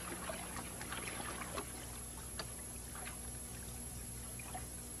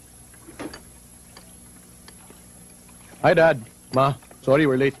 Hi, Dad. Ma, sorry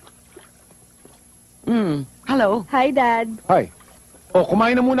we're late. Hello? Hi, Dad. Hi. O,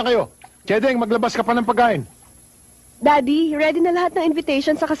 kumain na muna kayo. Chedeng, maglabas ka pa ng pagkain. Daddy, ready na lahat ng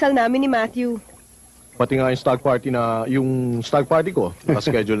invitation sa kasal namin ni Matthew. Pati nga yung stag party ko,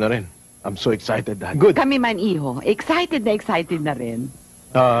 naka-schedule na rin. I'm so excited, Dad. Good. Kami man, iho. Excited na rin.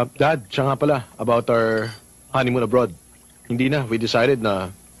 Dad, siya nga pala, about our honeymoon abroad. Hindi na, we decided na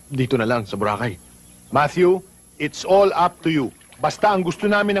dito na lang, sa Boracay. Matthew, it's all up to you. Basta ang gusto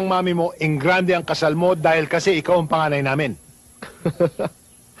namin ng mami mo, grande ang kasal mo dahil kasi ikaw ang panganay namin.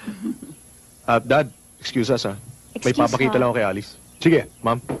 Dad, excuse us, ha? May Excuse papakita her. lang ako kay Alice. Sige.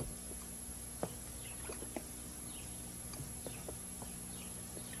 Ma'am.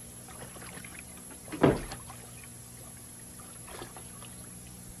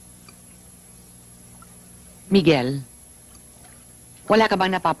 Miguel, wala ka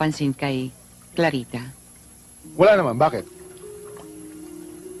bang napapansin kay Clarita? Wala naman, bakit?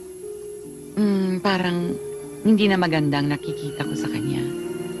 Parang hindi na magandang nakikita ko sa kanya.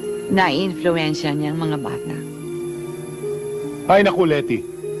 Na-influensya niya ang mga bata. Ay naku, Letty.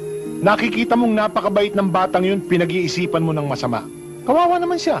 Nakikita mong napakabait ng batang yun, pinag-iisipan mo ng masama. Kawawa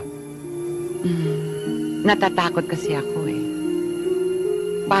naman siya. Natatakot kasi ako eh.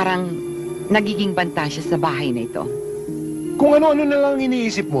 Parang nagiging banta siya sa bahay na ito. Kung ano-ano na lang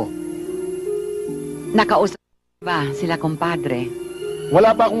iniisip mo. Nakausap ba sila kumpadre?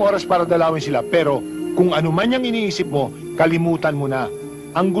 Wala pa akong oras para dalawin sila, pero kung ano man yung iniisip mo, kalimutan mo na.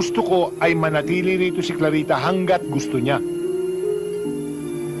 Ang gusto ko ay manatili rito si Clarita hanggat gusto niya.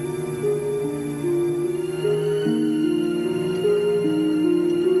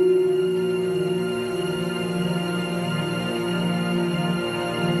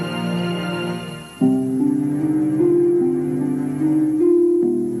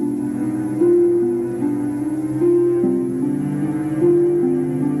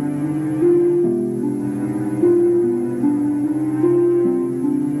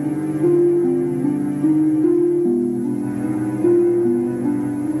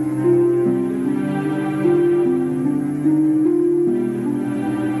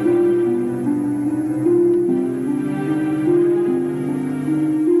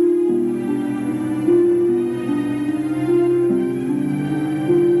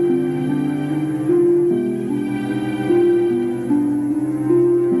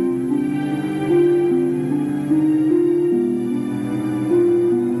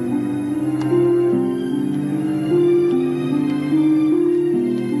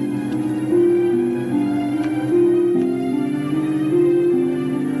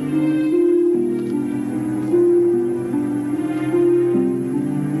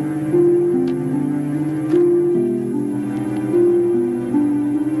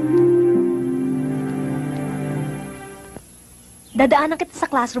 Dadaanan kita sa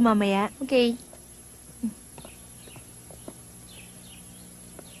classroom mamaya. Okay.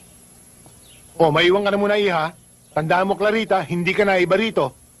 O, maiwan ka na muna, Iha. Tandaan mo, Clarita, hindi ka na iba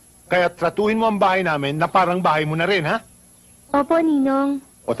rito. Kaya tratuhin mo ang bahay namin na parang bahay mo na rin, ha? Opo, Ninong.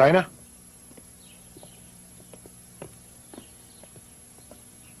 O, tayo na.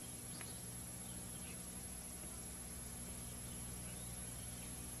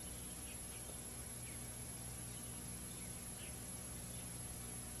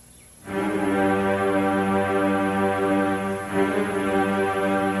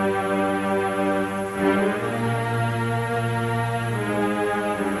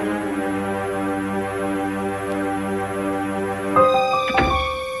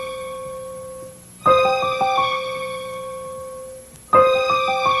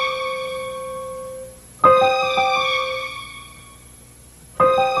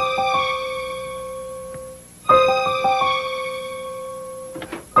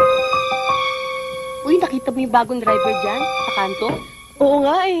 Uy, nakita mo yung bagong driver dyan, sa kanto? Oo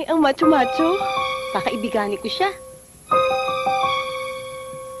nga eh, ang macho-macho. Kakaibigani ko siya.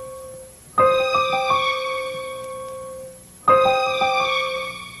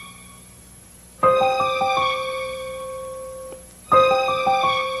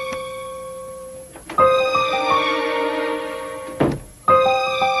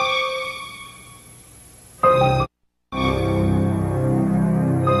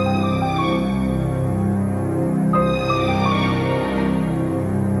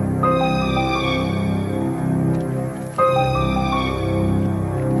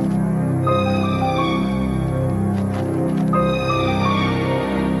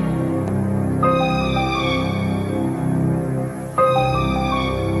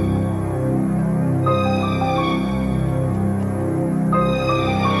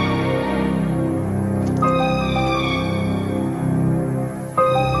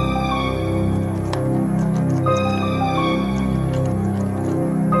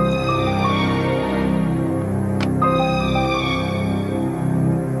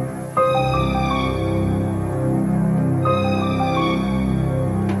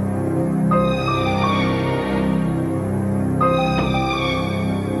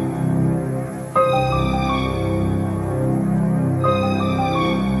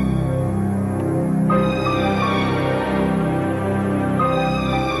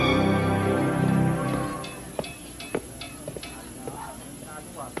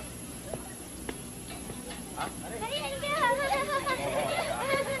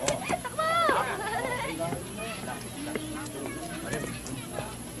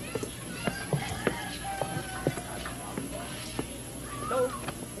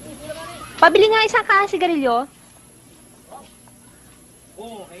 Pabili nga isang sigarilyo.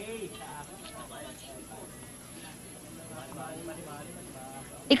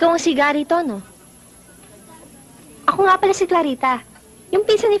 Ikaw ang sigarito, no? Ako nga pala si Clarita. Yung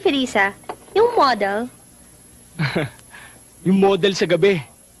pinsan ni Felisa. Yung model. Yung model sa gabi.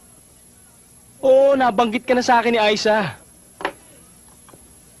 Oo, nabanggit ka na sa akin ni Aisa.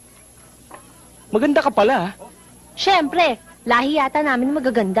 Maganda ka pala, ha? Siyempre, lahi yata namin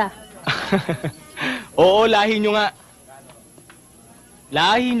magaganda. Oo, lahi nyo nga.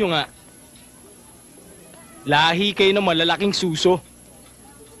 Lahi nyo nga. Lahi kayo ng malalaking suso.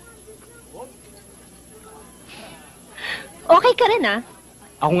 Okay ka rin, ah.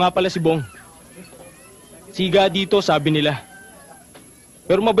 Ako nga pala si Bong. Siga dito, sabi nila.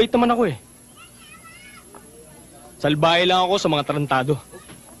 Pero mabait naman ako eh. Salbahe lang ako sa mga tarantado.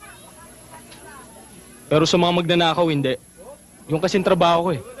 Pero sa mga magnanakaw, hindi. Yung kasing trabaho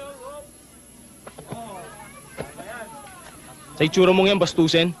ko eh. Sa itsura mong yan,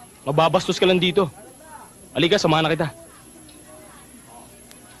 bastusin. Mababastos ka lang dito. Halika, samahan na kita.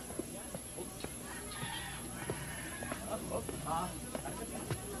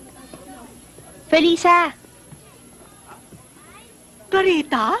 Felisa!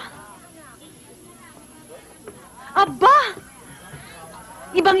 Clarita? Aba!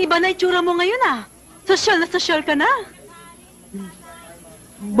 Ibang-iba na itsura mo ngayon ah. Sosyal na sosyal ka na.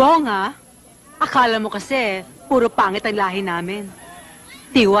 Bonga, akala mo kasi puro pangit ang lahi namin.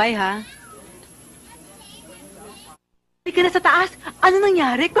 Tiway ha? Hindi ka na sa taas. Ano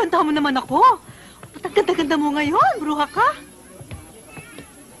nangyari? Kwantahan mo naman ako. Ba't ang ganda-ganda mo ngayon? Bruha ka.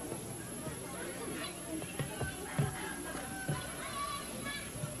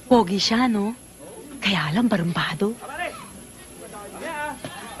 Pogi siya, no? Kaya lang barumbado.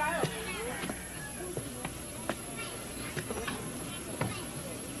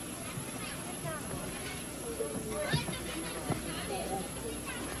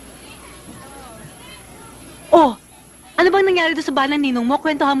 Ano bang nangyari doon sa bahay ng ninong mo?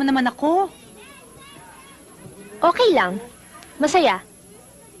 Kwentuhan mo naman ako. Okay lang. Masaya.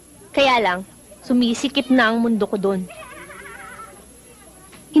 Kaya lang, sumisikip na ang mundo ko doon.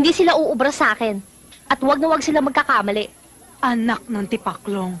 Hindi sila uubra sa akin. At wag na wag sila magkakamali. Anak ng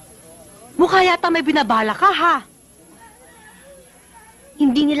tipaklong. Mukha yata may binabala ka, ha?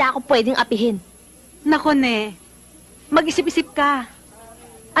 Hindi nila ako pwedeng apihin. Nako, ne. Mag-isip-isip ka.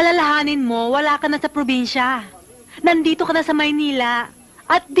 Alalahanin mo, wala ka na sa probinsya. Nandito ka na sa Maynila.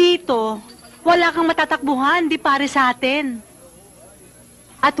 At dito, wala kang matatakbuhan, di pare sa atin.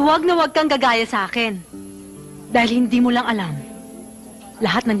 At wag na wag kang gagaya sa akin. Dahil hindi mo lang alam.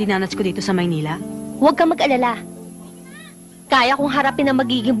 Lahat ng dinanas ko dito sa Maynila. Huwag kang mag-alala. Kaya kong harapin ang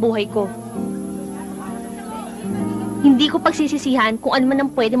magiging buhay ko. Hindi ko pagsisisihan kung ano man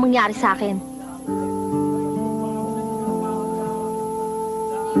ang pwede mangyari sa akin.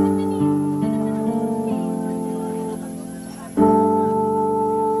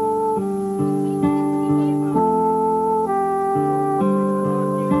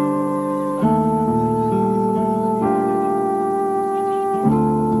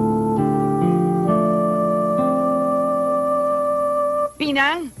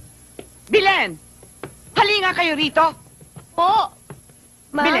 Pinang? Bilen! Halinga kayo rito! Po!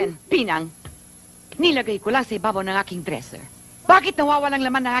 Ma'am? Bilen, Pinang. Nilagay ko lang sa ibabaw ng aking dresser. Bakit nawawalang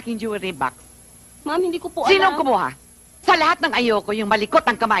laman ng aking jewelry box? Ma'am, hindi ko po alam. Sinong kumuha? Sa lahat ng ayoko, yung malikot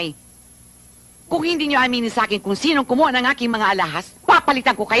ang kamay. Kung hindi niyo aminin sa akin kung sinong kumuha ng aking mga alahas,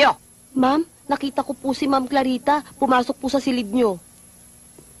 papalitan ko kayo! Ma'am, nakita ko po si Ma'am Clarita. Pumasok po sa silid nyo.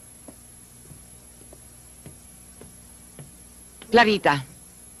 Clarita,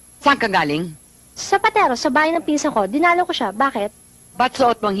 saan ka galing? Sa patero, sa bahay ng pinsan ko, dinalo ko siya. Bakit? Ba't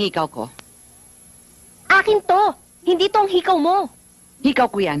suot mo ang hikaw ko? Akin to! Hindi to ang hikaw mo!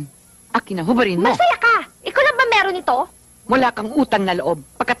 Hikaw ko yan. Akin ang hubarin mo. Masaya ka! Ikaw lang ba meron ito? Wala kang utang na loob.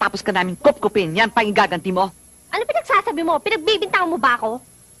 Pagkatapos ka namin kup-kupin, yan pa igaganti mo. Ano pinagsasabi mo? Pinagbibintang mo ba ako?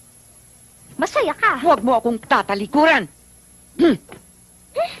 Masaya ka! Huwag mo akong tatalikuran!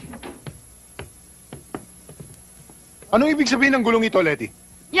 Anong ibig sabihin ng gulong ito, Letty?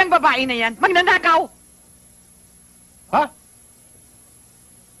 Yang babae na yan, magnanakaw! Ha?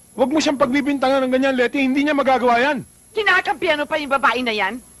 Huwag mo siyang pagbibintangan ng ganyan, Letty. Hindi niya magagawa yan. Kinakampihan mo pa yung babae na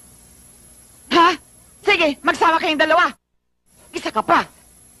yan? Ha? Sige, magsama kayong dalawa. Isa ka pa.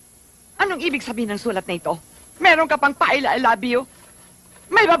 Anong ibig sabihin ng sulat na ito? Meron ka pang paila, I love you.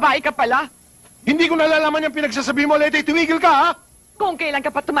 May babae ka pala. Hindi ko nalalaman yung pinagsasabi mo, Letty. Tumigil ka, ha? Kung kailan ka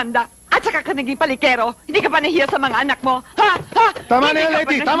pa tumanda, at saka ka naging palikero, hindi ka pa nahiya sa mga anak mo. Ha? Ha? Tama Hindi na yan, ka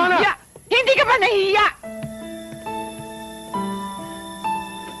Letty. ba Tama na. nahihiya? Hindi ka pa nahiya!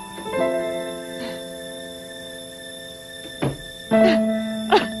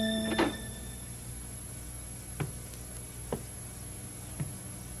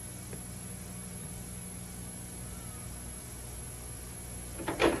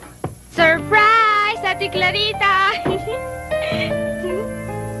 Surprise! Ate Clarita!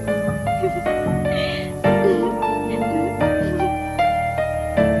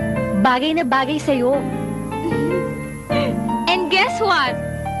 Bagay na bagay sa'yo. And guess what?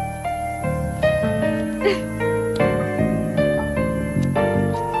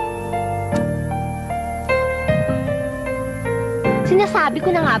 Sinasabi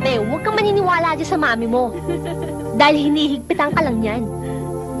ko na nga ba huwag kang maniniwala dyan sa mami mo. Dahil hinihigpitan ka lang yan.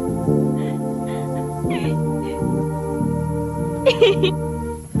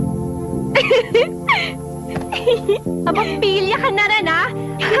 Pilya ka na rin, ha?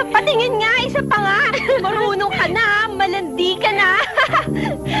 Patingin nga, isa pa nga. Marunong ka na, malandi ka na.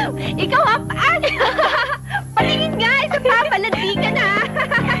 Ikaw, ha? Patingin nga, isa pa, malandi ka na.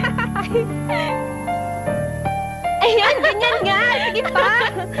 Ayan, ganyan nga. Sige pa.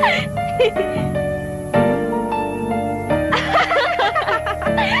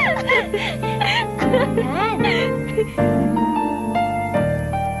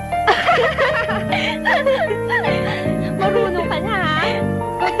 Marunong ka na, ha?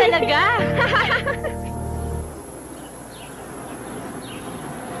 Ikaw talaga.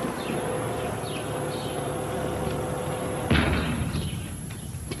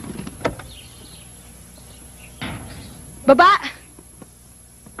 Baba!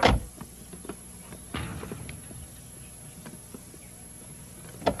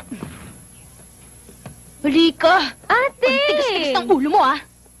 Halika! Ate! Ang tigas-tigas ng ulo mo, ah!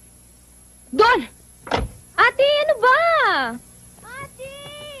 Doon! Ate, ano ba? Ate!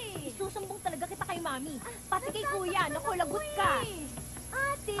 Isusumbong talaga kita kay Mami. Pati kay Kuya, naku, lagot ka.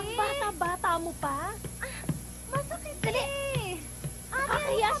 Ate! Ang bata-bata mo pa. Masakit dali. Ate,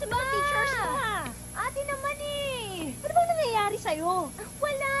 kaya sa mga teachers mo, ha? Ate naman eh. Ano ba nangyari sa'yo?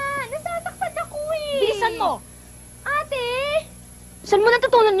 Wala! Nasasaktan ako eh! Bilisan mo! Ate! Saan mo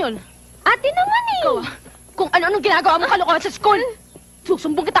natutunan yun? Ate naman eh! Ikaw, kung ano-anong ginagawa mo kalokohan sa school,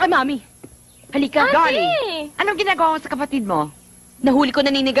 susumbong kita kay Mami. Halika. Ate! Dolly, anong ginagawa mo sa kapatid mo? Nahuli ko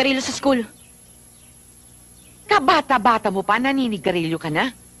naninigarilyo sa school. Kabata-bata mo pa, naninigarilyo ka na?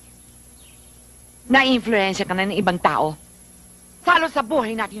 Na-influensya ka na ng ibang tao. Salo sa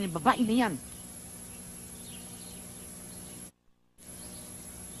buhay natin yung babae na yan.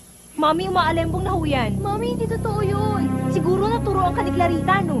 Mami, umaalembong na ho yan. Mami, hindi totoo yun. Siguro naturoan ka ni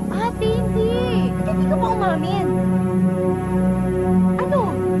Clarita, no? Ate, hindi. Ate, hindi ka pa umamin. Ano?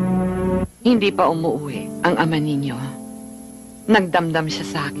 Hindi pa umuwi ang ama ninyo. Nagdamdam siya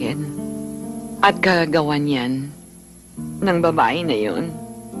sa akin. At kagagawan yan ng babae na yun.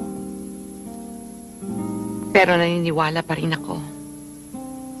 Pero naniniwala pa rin ako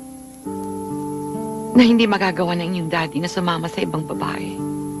na hindi magagawa ng inyong daddy na sumama sa ibang babae.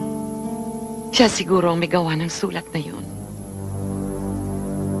 Siya siguro ang may gawa ng sulat na yun.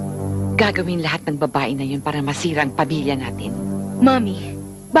 Gagawin lahat ng babae na yun para masira ang pamilya natin. Mami,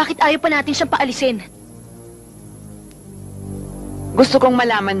 bakit ayaw pa natin siyang paalisin? Gusto kong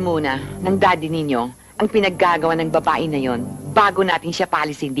malaman muna ng daddy ninyo ang pinaggagawa ng babae na yon bago natin siya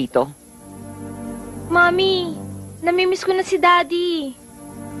paalisin dito. Mami, namimiss ko na si Daddy.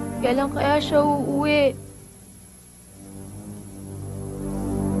 Kailan kaya siya uuwi?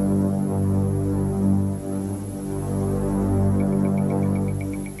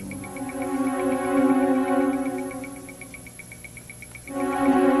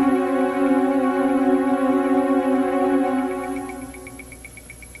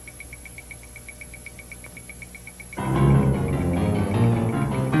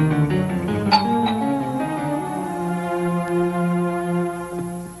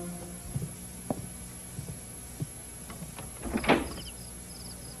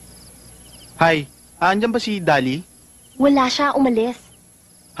 Hi, andyan ba si Dali? Wala siya, umalis.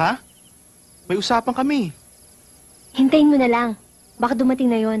 Ha? May usapan kami. Hintayin mo na lang. Baka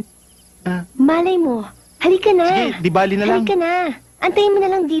dumating na yon. Ah. Malay mo. Halika na. Sige, di bali na lang. Halika na. Antayin mo na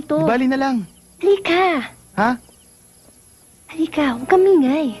lang dito. Di bali na lang. Halika. Ha? Halika, huwag kang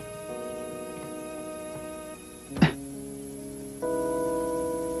mingay.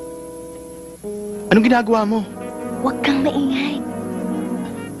 Anong ginagawa mo? Huwag kang maingay.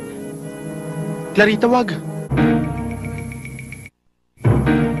 Clarita, wag.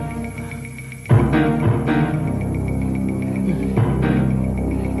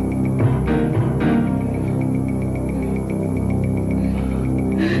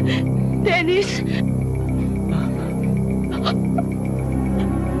 Dennis!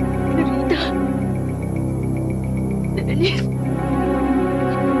 Clarita! Dennis!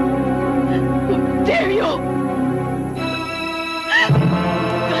 How dare you!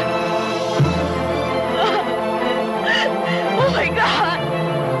 Oh my God!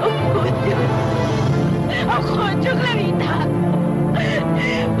 How could you, Clarita?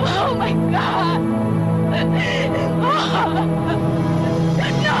 Oh my God!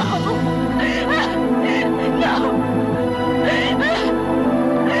 No!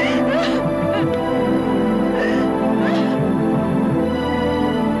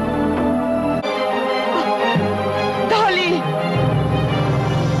 Dolly!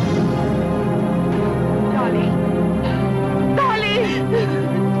 Dolly! Dolly!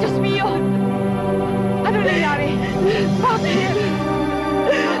 Diyos mio! Ano nangyari? Bakit?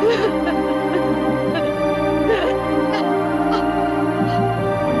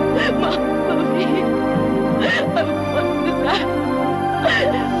 Mommy!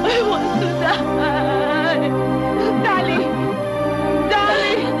 I want to die! Dolly!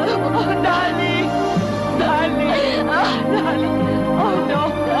 Dolly! Oh, Dolly! Dolly! Dolly! Oh, no!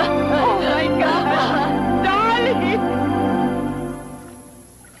 Oh, my God! Dolly!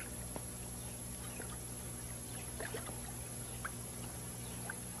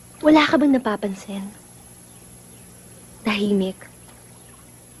 Wala ka bang napapansin? Tahimik.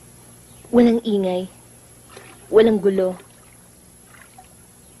 Walang ingay. Walang gulo.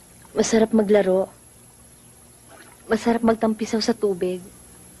 Masarap maglaro. Masarap magtampisaw sa tubig.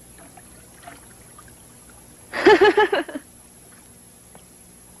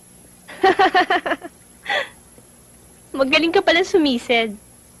 Magaling ka pala sumisid.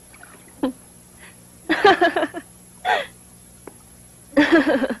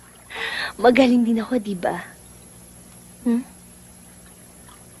 Magaling din ako, di ba? Hmm?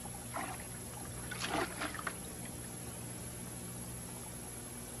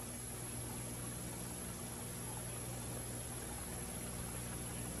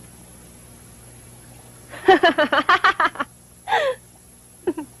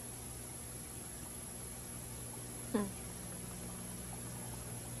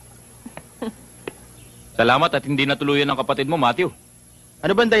 Salamat at hindi natuluyan ng kapatid mo, Matthew.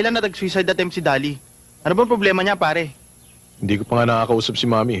 Ano bang dahilan na nag-suicide attempt si Dali? Ano bang problema niya, pare? Hindi ko pa nga nakakausap si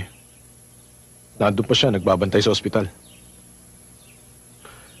Mami. Nandun pa siya, nagbabantay sa ospital.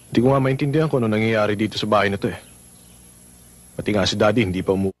 Hindi ko nga maintindihan kung ano nangyayari dito sa bahay na to eh. Pati nga si Daddy, hindi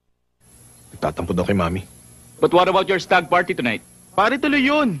pa nagtatampo daw kay Mami. But what about your stag party tonight? Pare, tuloy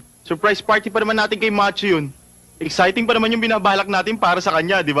yun. Surprise party pa naman natin kay Macho yun. Exciting pa naman yung binabalak natin para sa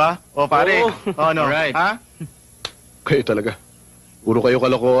kanya, di ba? O pare, ano? Alright. Ha? Kayo talaga. Puro kayo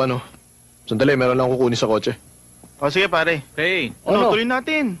kalokohan, no? Sandali, meron lang kukunin sa kotse. O sige, pare. Hey. Ano? Tuloy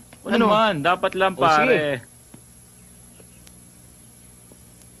natin. Ano naman? Dapat lang, pare.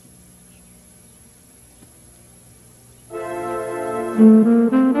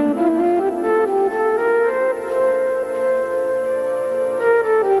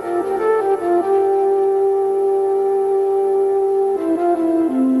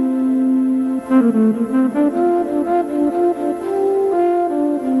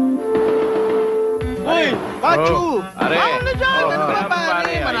 Hoy, Macho! Pare. Ano na dyan? Ano ba,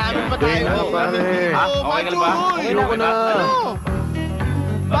 pare? Marami pa tayo. pare. Ha? Okay ka na ba? Ayoko na.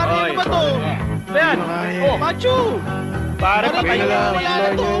 Pare, ano ba to? Ayan. Oh, Macho! Pare, Kaya patay na lang, wala na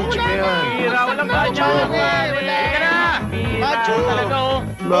to. check na yan. Hira, walang badya. Wala. Halika na. Macho! Talaga, oh.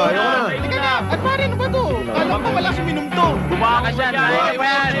 Ayoko na. Halika na! At pare, ano ba to? Alam ko wala si Minom to. Bumaka ka dyan. Halika pa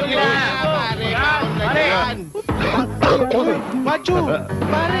yan. Sige na. Pare. Macho!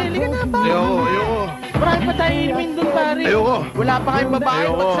 Pare, halika na, pare. Ayoko. Marami pa tayo inumin dun, pare. Ayoko. Wala pa kayong babae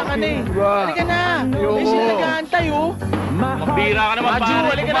magsakan eh. Halika na. May sila nag-aantay, oh. Magbira ka naman, pare.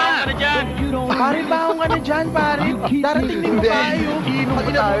 Halika na. Bumaka ka na dyan. Pare, baong ka na dyan, pare. Darating din yung babae, oh. Iinom Pag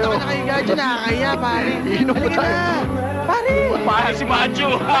pa tayo. inapunta ka na kayo dyan, nakakaya, pare. Iinom pa Halika tayo. na. Pare. Pare si Macho.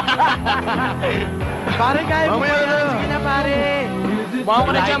 Pare, kaya mo Mamaya pa na. yan. Sige na, pare. Bumaka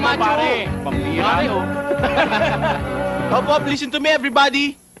ka na dyan, Macho. Pare. Pambira, oh. Hop, listen to me,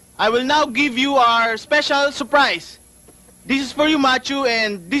 everybody. I will now give you our special surprise. This is for you, Machu,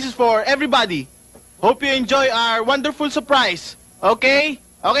 and this is for everybody. Hope you enjoy our wonderful surprise. Okay?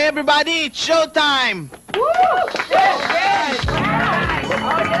 Okay, everybody, it's showtime!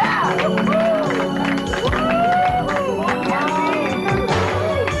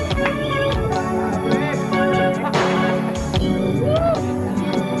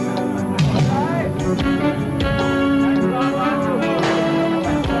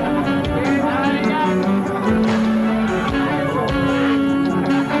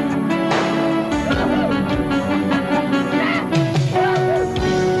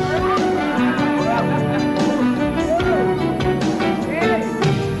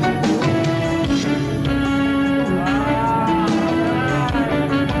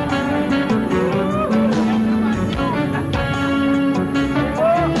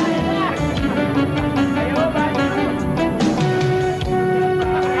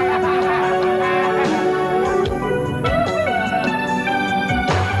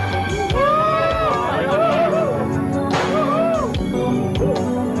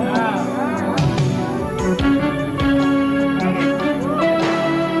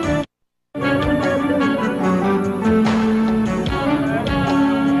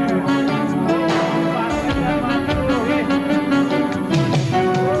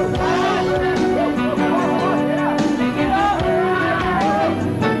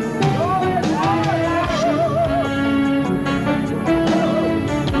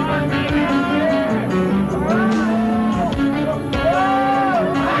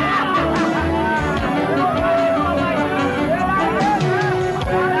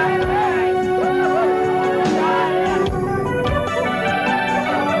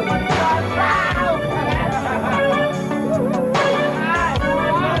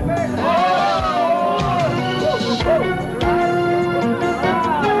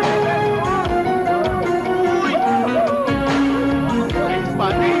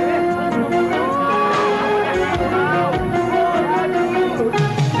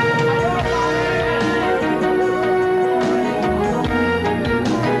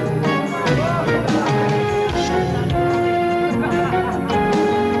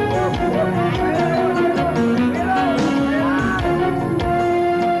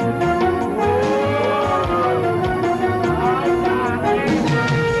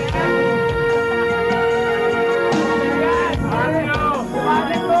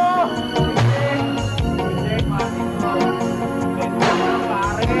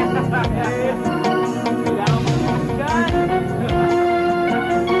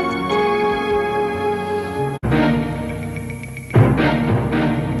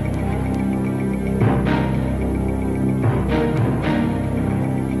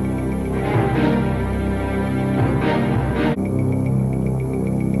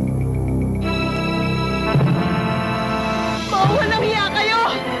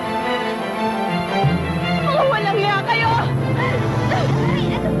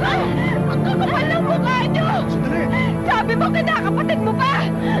 Sinabi mo, kinakapatid mo pa!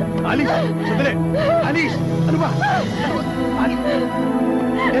 Alice! Sandali! Alice! Ano ba? Ano ba? Alice!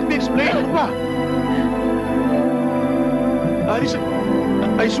 Let me explain. Ano ba? Alice,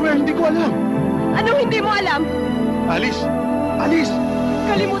 I swear, hindi ko alam. Anong hindi mo alam? Alice! Alice!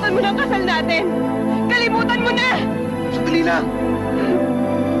 Kalimutan mo na ang kasal natin! Kalimutan mo na! Sandali lang!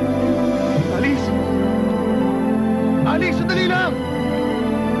 Alice! Alice, sandali lang!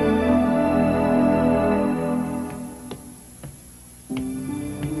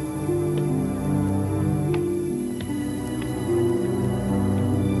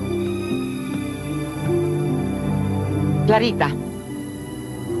 Clarita.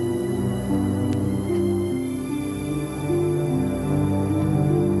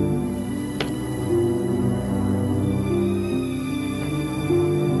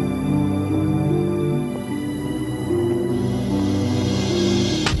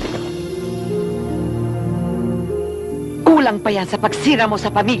 Kulang pa yan sa pagsira mo sa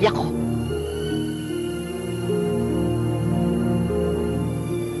pamilya ko.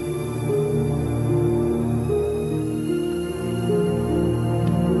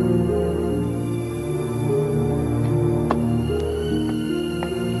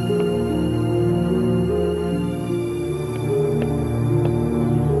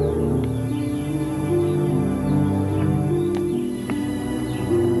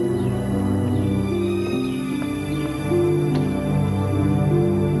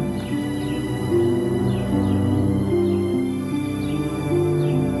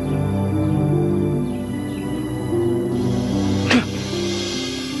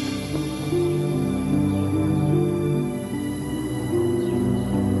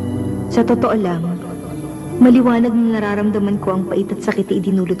 Sa totoo lang, maliwanag na nararamdaman ko ang pait at sakit na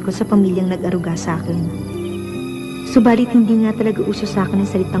idinulot ko sa pamilyang nag-aruga sa akin. Subalit hindi nga talaga uso sa akin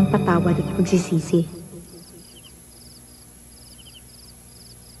ang salitang patawad at pagsisisi.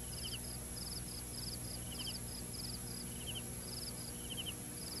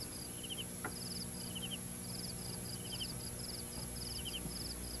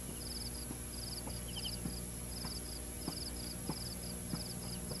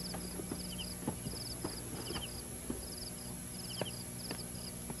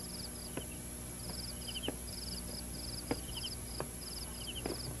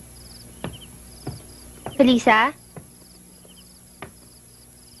 Felisa?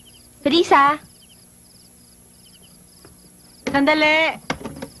 Felisa? Sandali!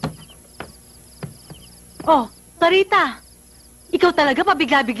 Oh, Clarita! Ikaw talaga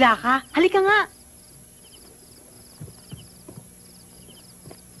pabigla-bigla ka? Halika nga!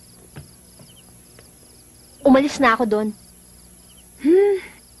 Umalis na ako doon.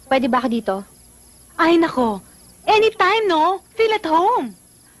 Pwede ba ako dito? Ay, nako! Anytime, no? Feel at home!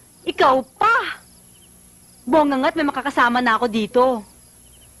 Ikaw pa! Bongangat may makakasama na ako dito.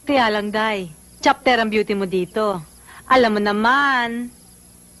 Kaya lang, Day, chapter ang beauty mo dito. Alam mo naman.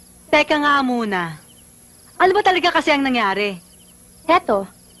 Teka nga muna. Ano ba talaga kasi ang nangyari? Eto.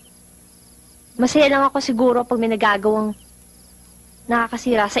 Masaya lang ako siguro pag may nagagawang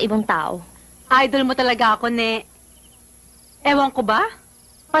nakakasira sa ibang tao. Idol mo talaga ako, Ne. Ewan ko ba?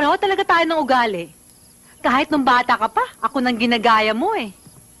 Pareho talaga tayo ng ugali. Kahit nung bata ka pa, ako nang ginagaya mo eh.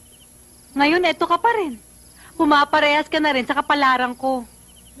 Ngayon, eto ka pa rin. Pumaparehas ka na rin sa kapalaran ko.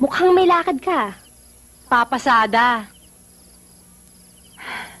 Mukhang may lakad ka. Papasada.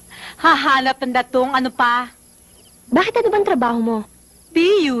 Hahanap ng datong ano pa? Bakit ano bang trabaho mo?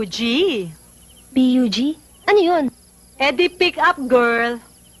 PUG. PUG? Ano yun? Di pick up girl.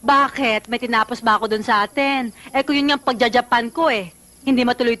 Bakit? May tinapos ba ako dun sa atin? Kung yun yung pagjajapan ko eh. Hindi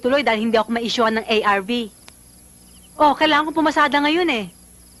matuloy-tuloy dahil hindi ako ma-issuean ng ARV. Oh, kailangan ko pumasada ngayon eh.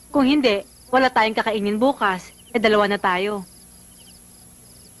 Kung hindi, wala tayong kakainin bukas. Dalawa na tayo.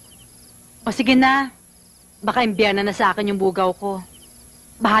 O sige na. Baka imbiyan na sa akin yung bugaw ko.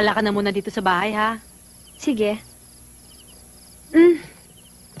 Bahala ka na muna dito sa bahay, ha? Sige.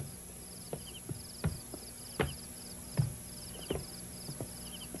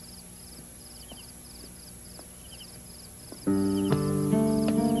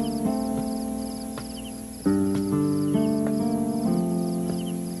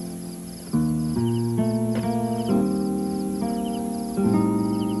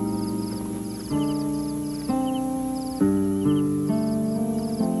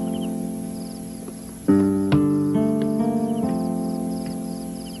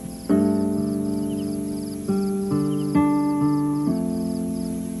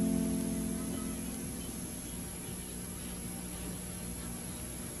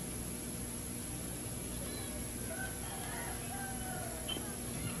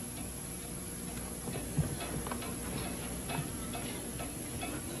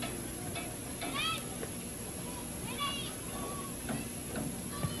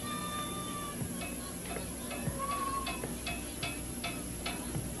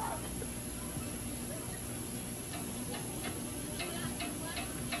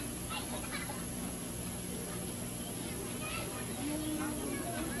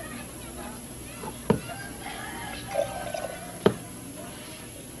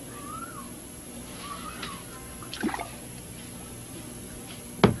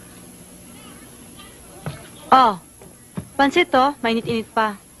 Oh, pansit to, mainit-init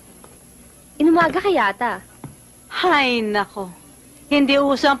pa. Inumaga ka yata. Hay, nako. Hindi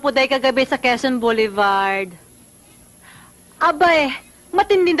uso ang puday kagabi sa Quezon Boulevard. Abay,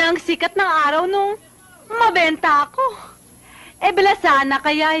 matindi na ang sikat ng araw nung mabenta ako. Bala sana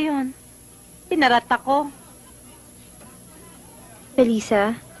kaya yun. Pinarat ako.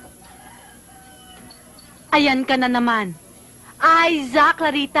 Felisa? Ayan ka na naman. Aiza,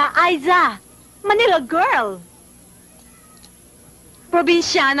 Clarita, Aiza! Manila girl!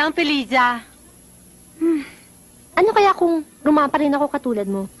 Probinsyana ang Feliza. Ano kaya kung rumapa rin ako katulad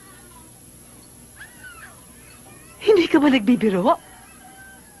mo? Hindi ka ba nagbibiro?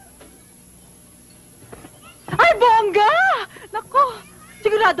 Ay, bongga! Nako,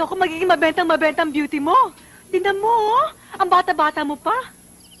 sigurado ako magiging mabentang beauty mo. Tingnan mo, oh. Ang bata-bata mo pa.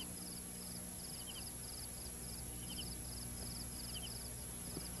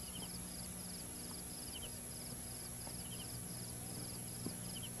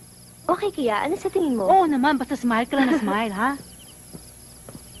 Okay kaya, ano sa tingin mo? Oo naman, basta smile ka lang na smile, ha?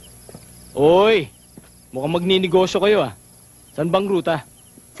 Oy, mukhang magninegosyo kayo ah. Saan bang ruta?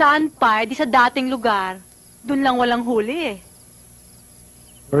 Saan pa? Di sa dating lugar. Doon lang walang huli eh.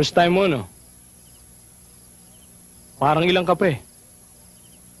 First time mo, no? Parang ilang ka pa eh.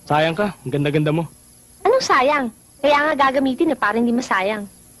 Sayang ka, ang ganda-ganda mo. Anong sayang? Kaya nga gagamitin para hindi masayang.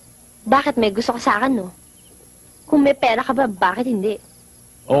 Bakit may gusto ka sa akin, no? Kung may pera ka ba, bakit hindi?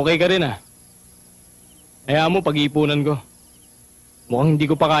 Okay ka rin ah. Hayaan mo, pag-iipunan ko. Mukhang hindi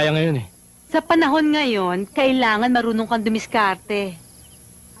ko pa kaya ngayon eh. Sa panahon ngayon, kailangan marunong kang dumiskarte.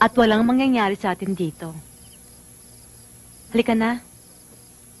 At walang mangyayari sa atin dito. Halika na.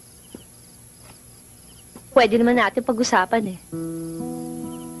 Pwede naman natin pag-usapan eh.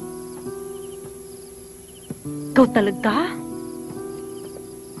 Ikaw talaga?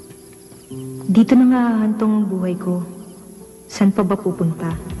 Dito na nga hahantong ang buhay ko. Saan pa ba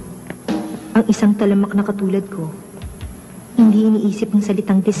pupunta? Ang isang talamak na katulad ko, hindi iniisip ng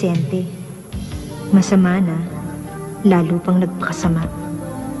salitang desente. Masama na, lalo pang nagpakasama.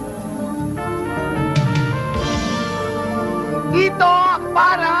 Dito!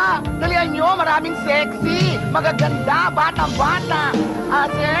 Para! Dalihan nyo, maraming sexy! Magaganda, bata-bata!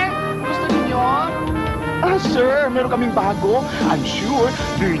 Sir, gusto niyo? Sir, meron kaming bago. I'm sure,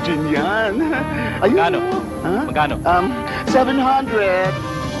 virgin yan. Ayun. Magkano? Huh? Magkano? 700.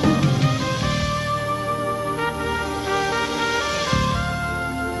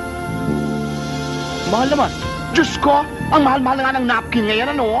 Mahal naman. Diyos ko, ang mahal-mahal na nga ng napkin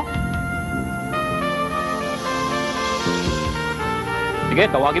ngayon, ano? Sige,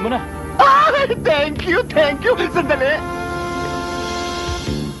 tawagin mo na. Thank you, thank you. Sandali.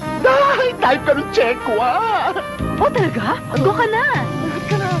 Ay, type ka ng check ko, Oh, talaga? Go ka na.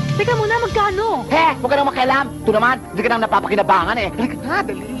 Teka muna, magkano? Huwag ka nang makialam. Ito naman, hindi ka nang napapakinabangan eh. Halika na,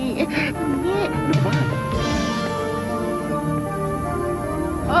 dali. Dali, ano ba?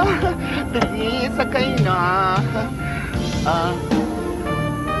 Dali, sakay na.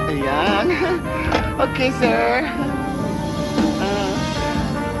 Ayan. Okay, sir.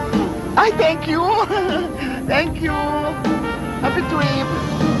 Ay, thank you. Thank you. Happy trip.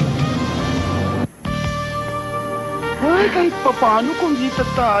 Ay, kahit pa paano kung kita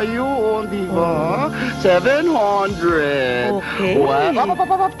tayo, di ba? 700. Okay.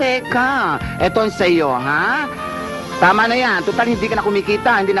 Teka. Eto ang sa'yo, ha? Tama na yan. Total, hindi ka na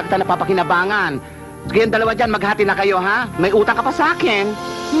kumikita. Hindi na kita napapakinabangan. Sige, yung dalawa dyan, maghati na kayo, ha? May utang ka pa sa akin.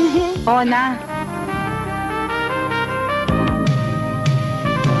 Oo na.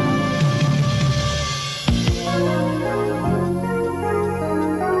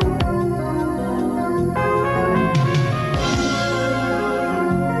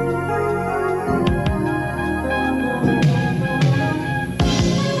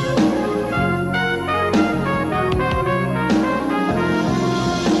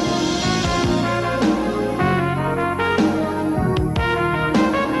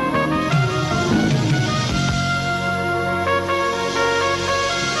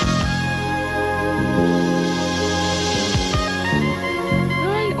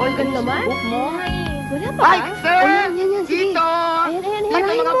 Ay, sir! Dito!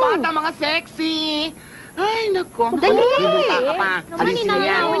 Dito, mga bata, mga sexy! Ay, naku. Dali! Hinuta ka pa. Alisin mo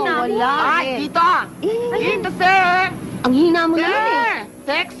yan. Wala. Ay, dito! Dito, sir! Ang hina mo naman Sir! eh.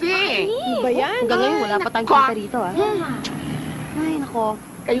 Sexy! Ano ba yan? Hanggang ngayon, wala pa tayong kita rito, ah. Ay, nako.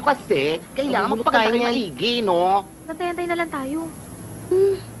 Kayo kasi, kailangan magpaganda kayo maigi, no? Nantay-antay na lang tayo.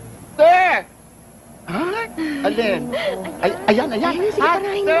 Sir! Ha? Alin? Ayan. Sige,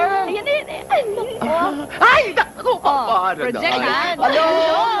 parahin mo. Ayan. Ay! Naku! Projection. Hello!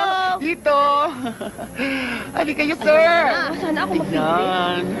 dito. Halika kayo, sir. Sana ako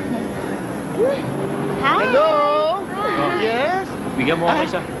Ayan. Hi. Hello. Yes. Bigyan mo ako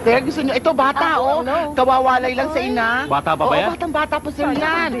isa. Sir, gusto nyo? Ito, bata, Kawawalay lang sa ina. Bata pa ba yan? Oo, batang-bata pa, sir,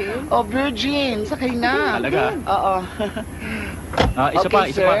 yan. Oh, virgin. Sakay na. Talaga? Oo. Isa pa,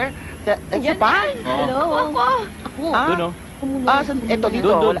 isa pa. Isa pa? Hello. Ako. Doon, oh. Ito, dito.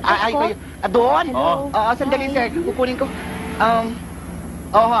 Doon. Ay, kayo. Doon? Oo. Sandali, sir. Kukunin ko.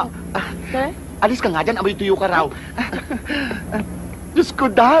 Sir? Alis ka nga dyan, amoy tuyo ka raw. Diyos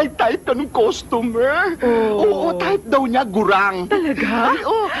ko, dahil type ka ng customer. Oo, type daw niya, gurang. Talaga? Ay,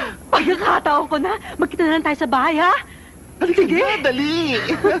 oo. Pagkakataon ko na, magkita na lang tayo sa bahay, ha? Sige. Dali.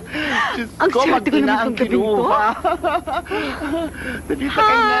 Diyos Ang ko, swerte ko naman mag-ina ang itong gabing to. kinuha. Dali,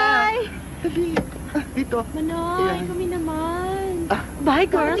 sakay na. Hi! Dali. Dito. Manoy, Ayan. kami naman. Bye,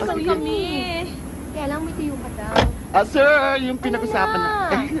 girls. Kami. Kaya lang may tuyo ka daw. Sir, yung pinag-usapan na.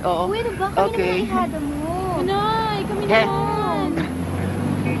 Oo. Uy, ano ba? Kami Okay. naman ang hada mo. Manoy, kami Eh. naman.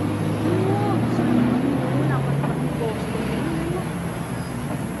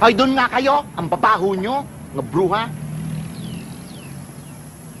 Ay, doon nga kayo. Ang babaho nyo. Nga bruha.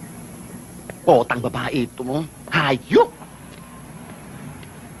 Potang babae ito mo. Hayop!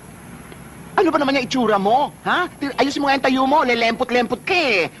 Ano ba naman yung itsura mo? Ha? Ayusin mo nga yung tayo mo. Lelempot-lempot ka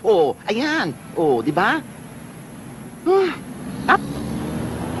eh. Oh, ayan. Oh, di ba? Up.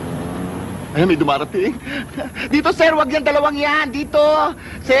 Ay, may dumarating. Dito, sir. Wag yan dalawang yan. Dito.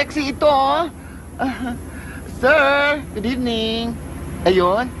 Sexy ito, oh. Sir, good evening.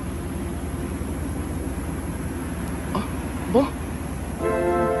 Ayun. Oh, bo.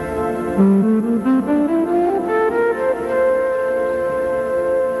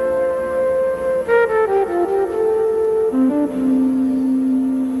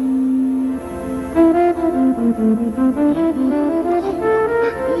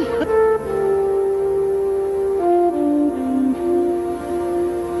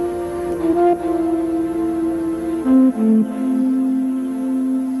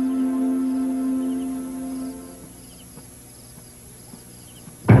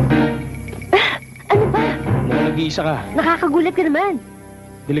 Mukhang nag-iisa ka. Nakakagulat ka naman.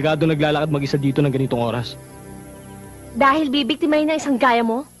 Delikado naglalakad mag-isa dito ng ganitong oras. Dahil bibiktimahin ng isang gaya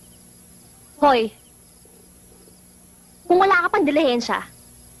mo? Hoy, kung wala ka pang dilihensya,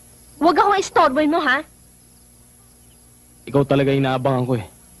 huwag akong istorbohin mo, ha? Ikaw talaga inaabangan ko eh.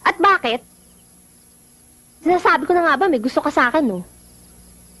 At bakit? Sinasabi ko na nga ba, may gusto ka sa akin, no?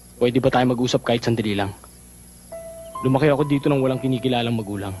 Pwede ba tayo mag-usap kahit sandali lang? Lumaki ako dito nang walang kinikilalang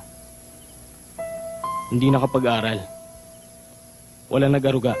magulang. Hindi nakapag-aral. Wala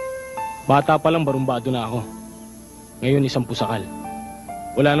nag-aruga. Bata pa lang barumbado na ako. Ngayon isang pusakal.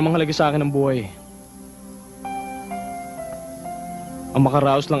 Wala namang halaga sa akin ang buhay. Ang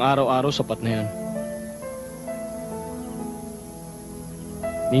makaraos lang araw-araw sapat na yan.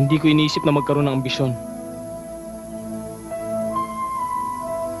 Hindi ko iniisip na magkaroon ng ambisyon.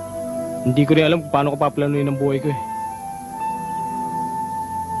 Hindi ko rin alam kung paano ko paplanuin ang buhay ko eh.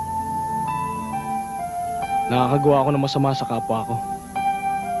 Nakakagawa ako ng masama sa kapwa ko.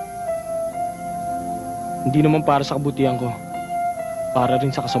 Hindi naman para sa kabutihan ko. Para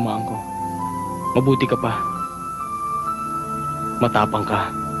rin sa kasamaan ko. Mabuti ka pa. Matapang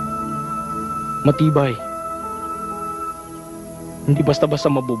ka. Matibay. Hindi basta-basta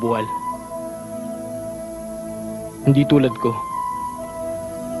mabubuwal. Hindi tulad ko.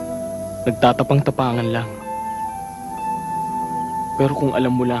 Nagtatapang-tapangan lang. Pero kung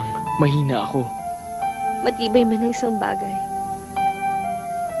alam mo lang, mahina ako. Matibay man ang isang bagay.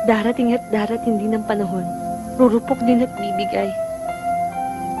 Darating at darating din ang panahon. Rurupok din at bibigay.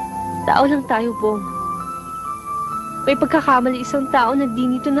 Tao lang tayo, Bong. May pagkakamali isang tao na di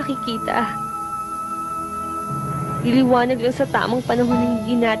nito nakikita. Iliwanag lang sa tamang panahon na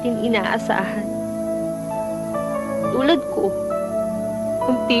hindi natin inaasahan. Tulad ko,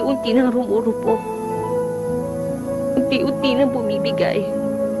 unti-unti nang rumurupok. Unti-unti nang bumibigay.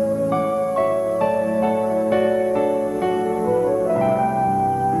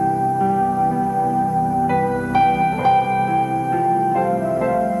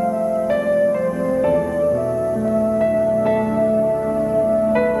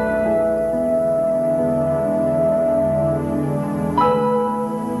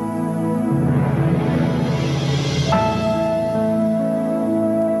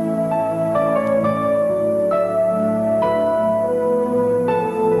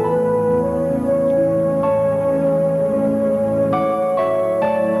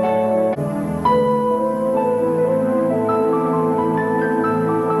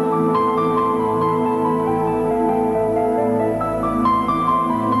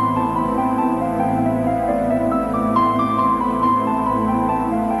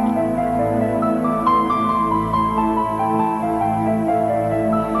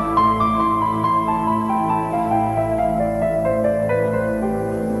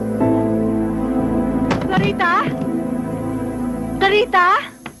 Clarita? Clarita?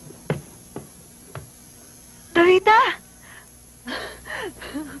 Clarita?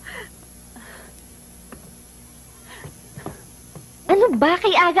 Ano ba?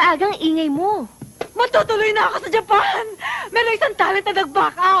 Kay aga-agang ingay mo. Matutuloy na ako sa Japan! Meron isang talent na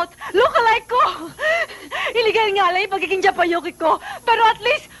nag-back out! Lookalike ko! Illegal nga lang yung pagiging Japayuki ko, pero at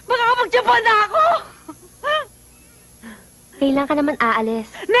least makakapag-Japan na ako! Kailan ka naman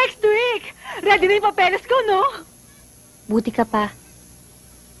aalis? Next week! Ready na yung papeles ko, no? Buti ka pa.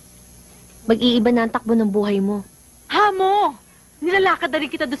 Mag-iiba na ang takbo ng buhay mo. Hamo! Nilalakad na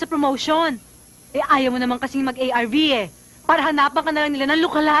rin kita doon sa promotion. Eh, ayaw mo naman kasing mag-ARV eh. Para hanapan ka na lang nila ng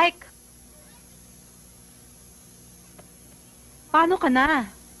lookalike. Paano ka na?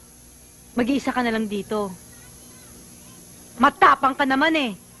 Mag-iisa ka na lang dito. Matapang ka naman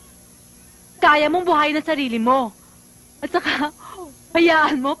eh. Kaya mong buhayin ang sarili mo. At saka,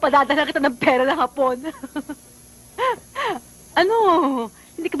 hayaan mo, padadala kita ng pera ng hapon. Ano?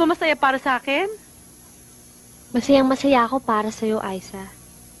 Hindi ka ba masaya para sa akin? Masayang-masaya ako para sa'yo, Aiza.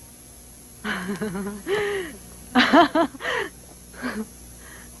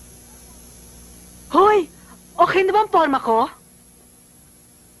 Hoy! Okay na ba ang forma ko?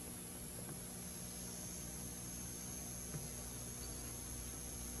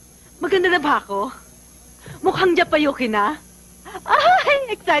 Maganda na ba ako? Mukhang Japayuki na?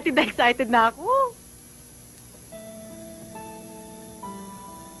 Ay! Excited na ako.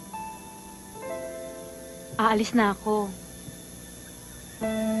 Aalis na ako.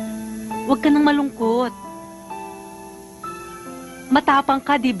 Huwag ka nang malungkot. Matapang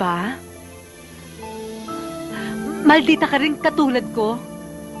ka, di ba? Maldita ka rin katulad ko.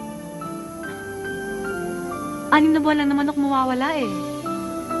 6 na buwan lang naman ako mawawala eh.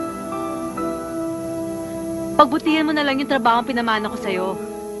 Pagbutihan mo na lang yung trabaho ang pinamana ko sa'yo.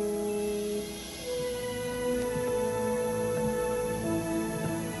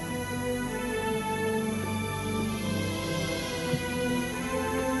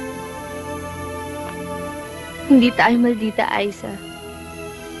 Hindi tayo maldita, Aiza.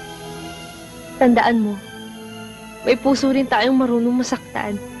 Tandaan mo, may puso rin tayong marunong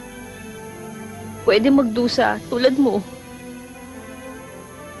masaktan. Pwede magdusa tulad mo.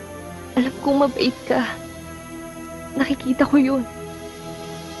 Alam kong mabait ka. Nakikita ko yun.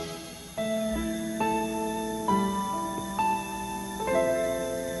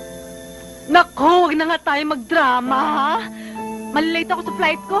 Nako, wag na nga tayo magdrama, ha? Malilate ako sa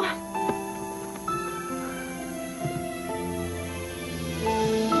flight ko.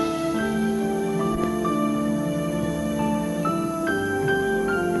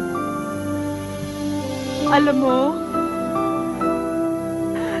 Alam mo,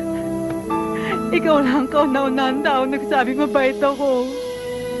 ikaw lang kauna-unahan tao nagsabing mabait ako.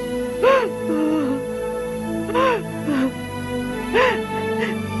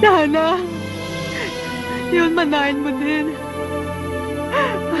 Sana, yun manahin mo din.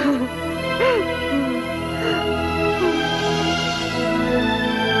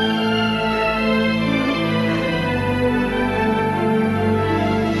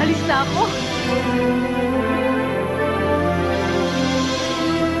 Alis na ako.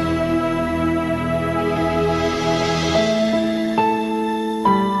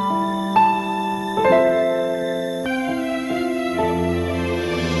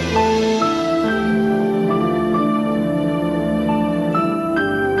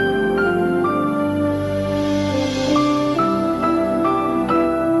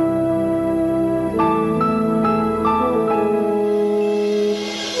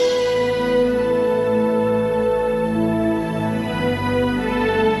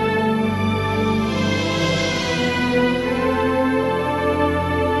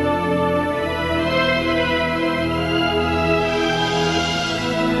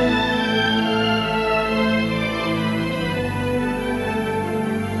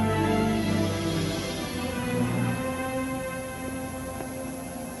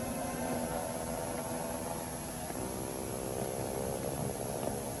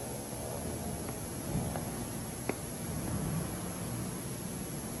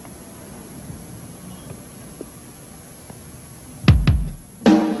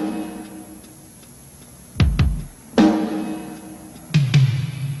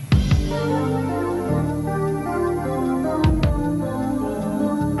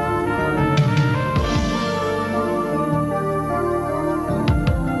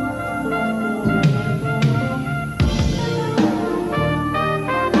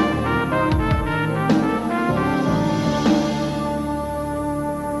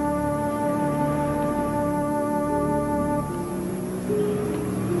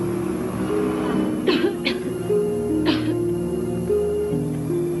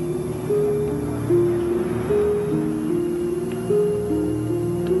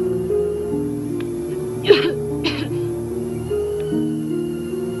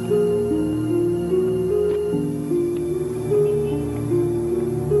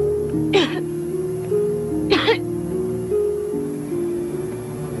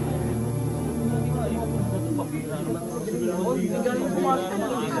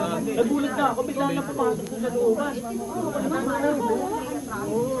 Nagulat na ako, bigla na pumasok sa looban.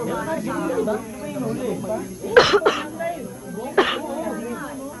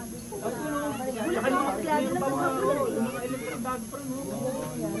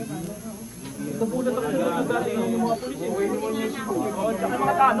 Nagulat ako na galing yung mga pulis. Tsaka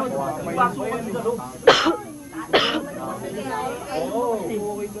mga tanod, pasok ko sa loob. Oo,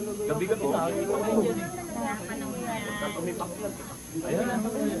 gabi-gabi na.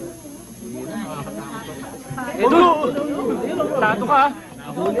 Edo! Tato ka!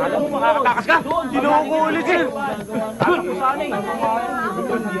 Alam mo, makakatakas ka! Ginoo ko ulit eh! Tato ko sana eh!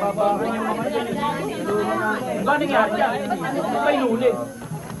 Ba nangyari yan? Ano ba inuli?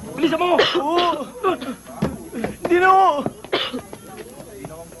 Bilisan mo! Oo! Ginoo!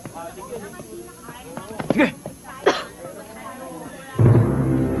 Sige!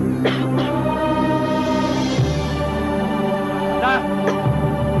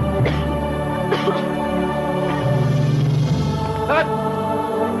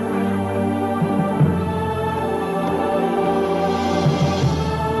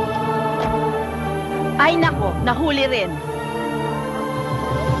 Ay nako, nahuli rin.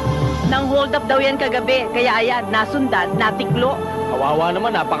 Nang hold up daw yan kagabi, kaya ayan, nasundan, natiklo. Kawawa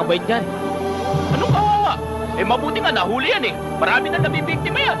naman, napakabait yan. Anong kawawa? Eh mabuti nga nahuli yan eh. Marami na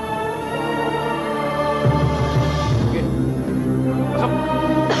nabibiktima yan. Sige. Pasok.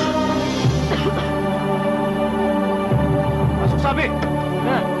 Pasok sabi.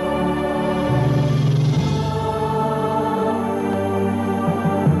 Na.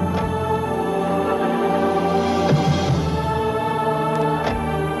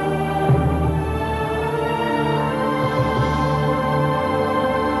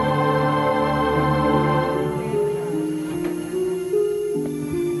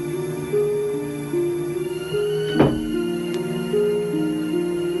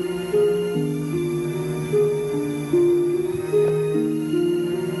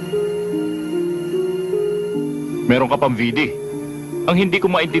 Meron ka pang VD. Ang hindi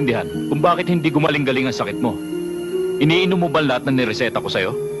ko maintindihan kung bakit hindi gumaling-galing ang sakit mo. Iniinom mo ba lahat ng nireseta ko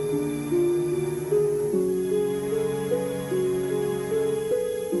sa'yo?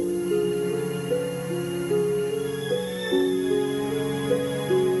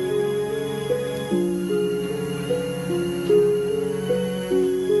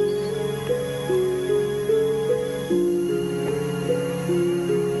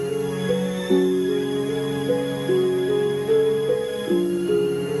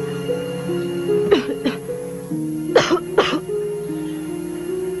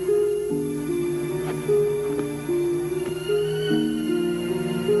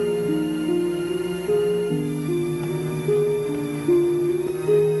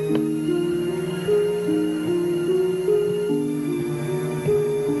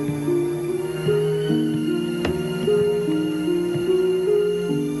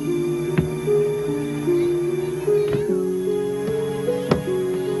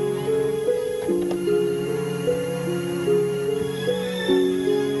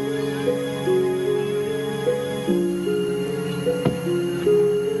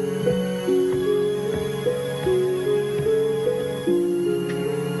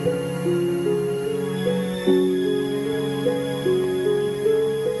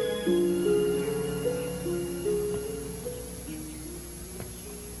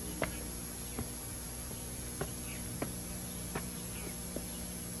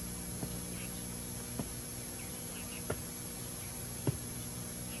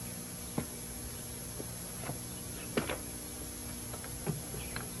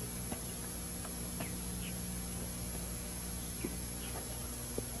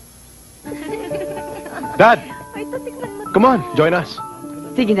 Dad! Come on, join us.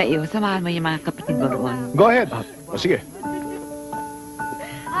 Sige na, Iyo. Samahan mo yung mga kapatid mo roon. Go ahead. O, sige.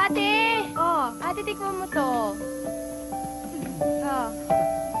 Ate! Oh, ate, tikman mo to. Oh.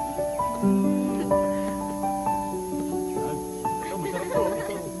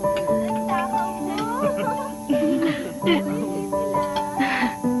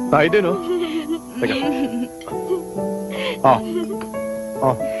 Tayo din, oh. Teka. Oh.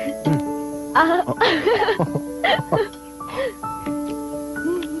 Oh. Ah. Oh.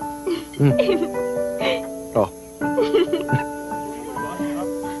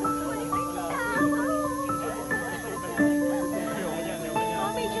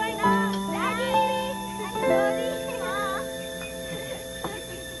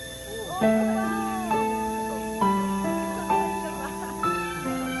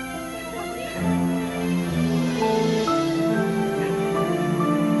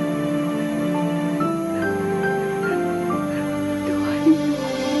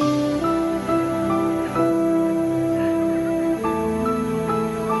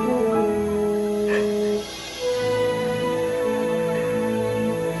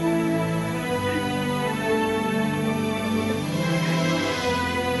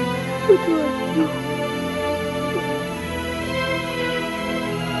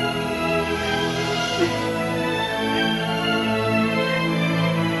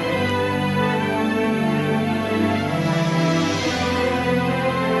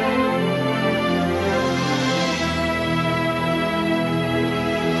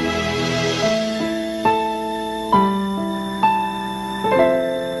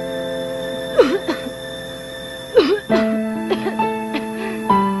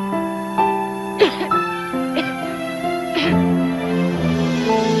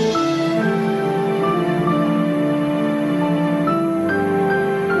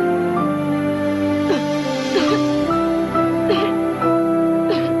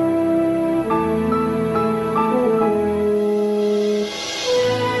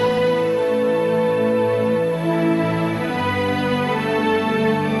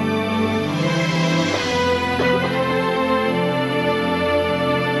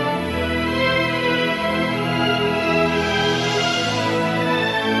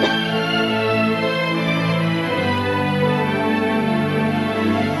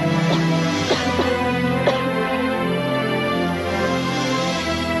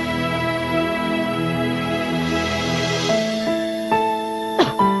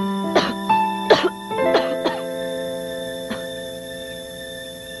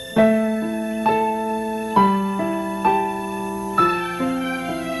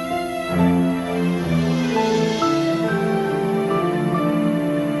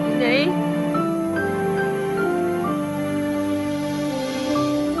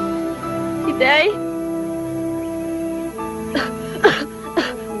 Day?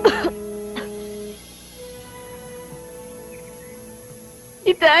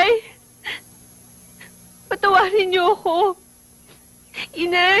 Itay? Patawarin niyo ako.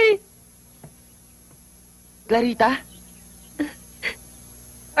 Inay! Clarita?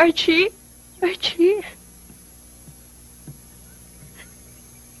 Archie? Archie?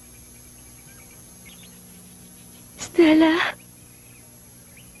 Stella?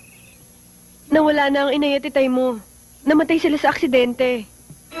 Nawala na ang inay at itay mo. Namatay sila sa aksidente.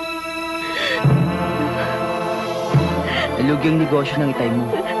 Nalug yung negosyo ng itay mo.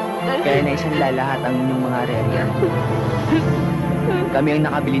 Kaya naisanla lahat ang inyong mga area. Kami ang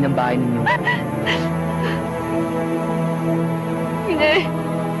nakabili ng bahay ninyo. Inay!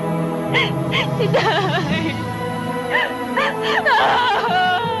 Inay!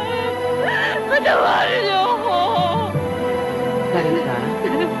 Patawarin niyo ako! Clarita?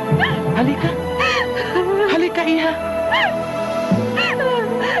 Halika! Halika, iha!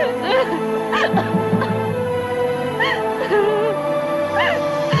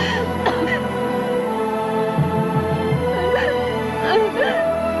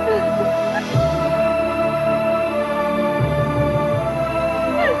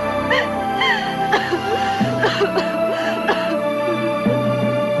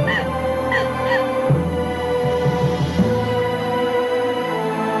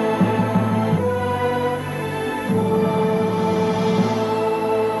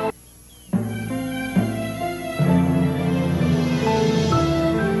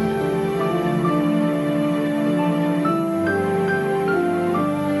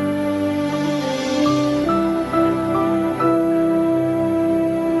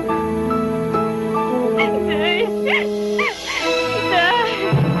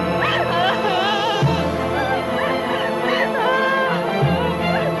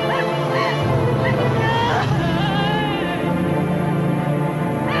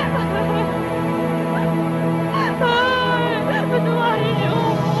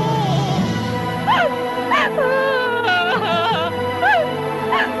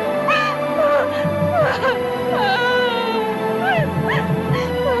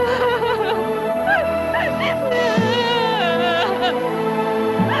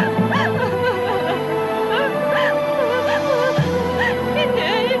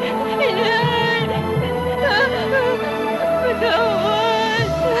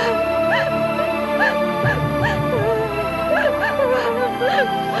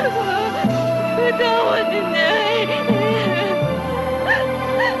 Patawad, Inay!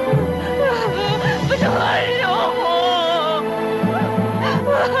 Patawarin niyo ako!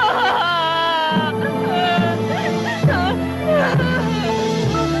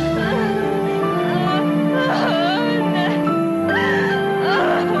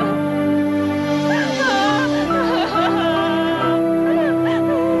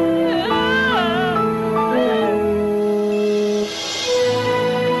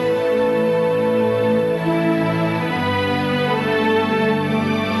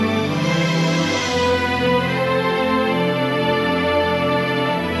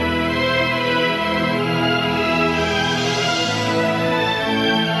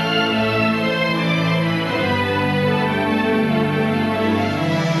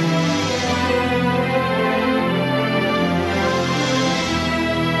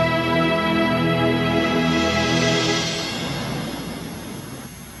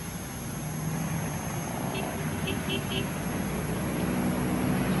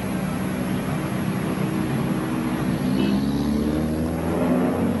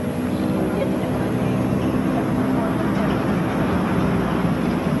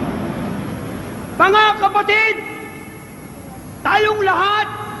 kapatid, tayong lahat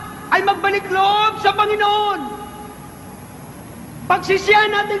ay magbalik loob sa Panginoon. Pagsisihan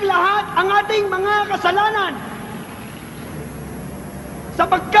natin lahat ang ating mga kasalanan.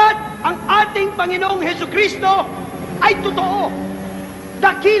 Sapagkat ang ating Panginoong Hesukristo ay totoo,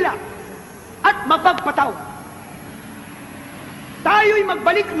 dakila, at mapagpataw. Tayo'y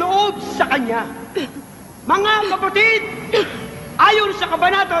magbalik loob sa Kanya. Mga kapatid, ayon sa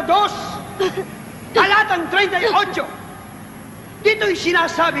Kabanata 2, talatang 38, dito'y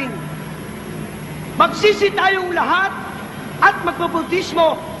sinasabing, magsisi tayong lahat at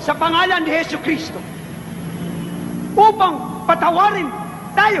magpabautismo sa pangalan ni Hesukristo upang patawarin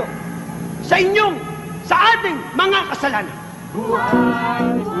tayo sa ating mga kasalanan. Buhay,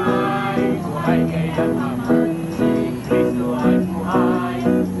 buhay, buhay kailanman. Si Kristo ay buhay,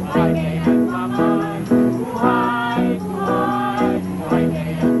 buhay kailanman. Buhay, buhay, buhay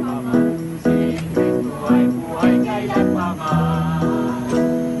kailanman. Si Kristo ay buhay kailanman.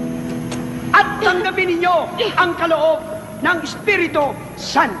 At tanggapin ninyo ang kaloob ng Espiritu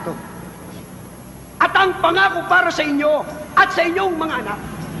Santo. At ang pangako para sa inyo at sa inyong mga anak.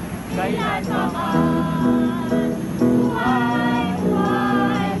 Kailanman. Buhay,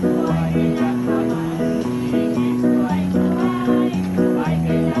 buhay, buhay kailanman. Si Kristo ay buhay, buhay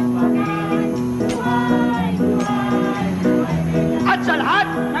kailanman. Buhay, buhay, buhay kailanman. At sa lahat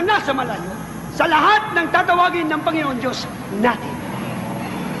ng nasa malayo, sa lahat ng tatawagin ng Panginoon Diyos natin.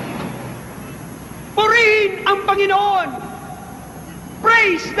 Purihin ang Panginoon!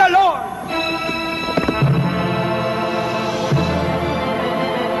 Praise the Lord!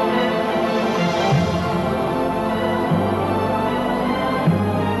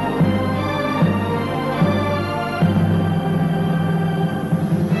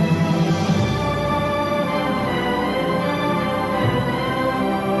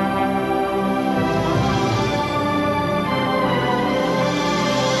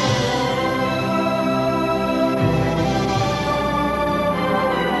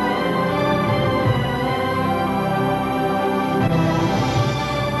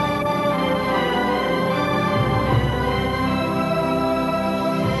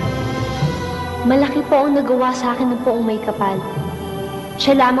 Malaki po ang nagawa sa akin ng poong may kapal.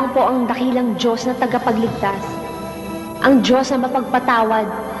 Siya lamang po ang dakilang Diyos na tagapagligtas. Ang Diyos na mapagpatawad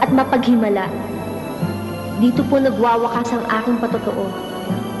at mapaghimala. Dito po nagwawakas ang aking patotoo.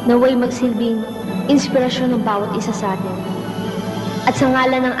 Naway magsilbing inspirasyon ng bawat isa sa atin. At sa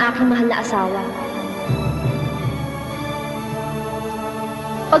ngalan ng aking mahal na asawa.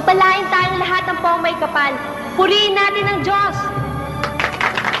 Pagpalain tayong lahat ng poong may kapal. Purihin natin ang Diyos!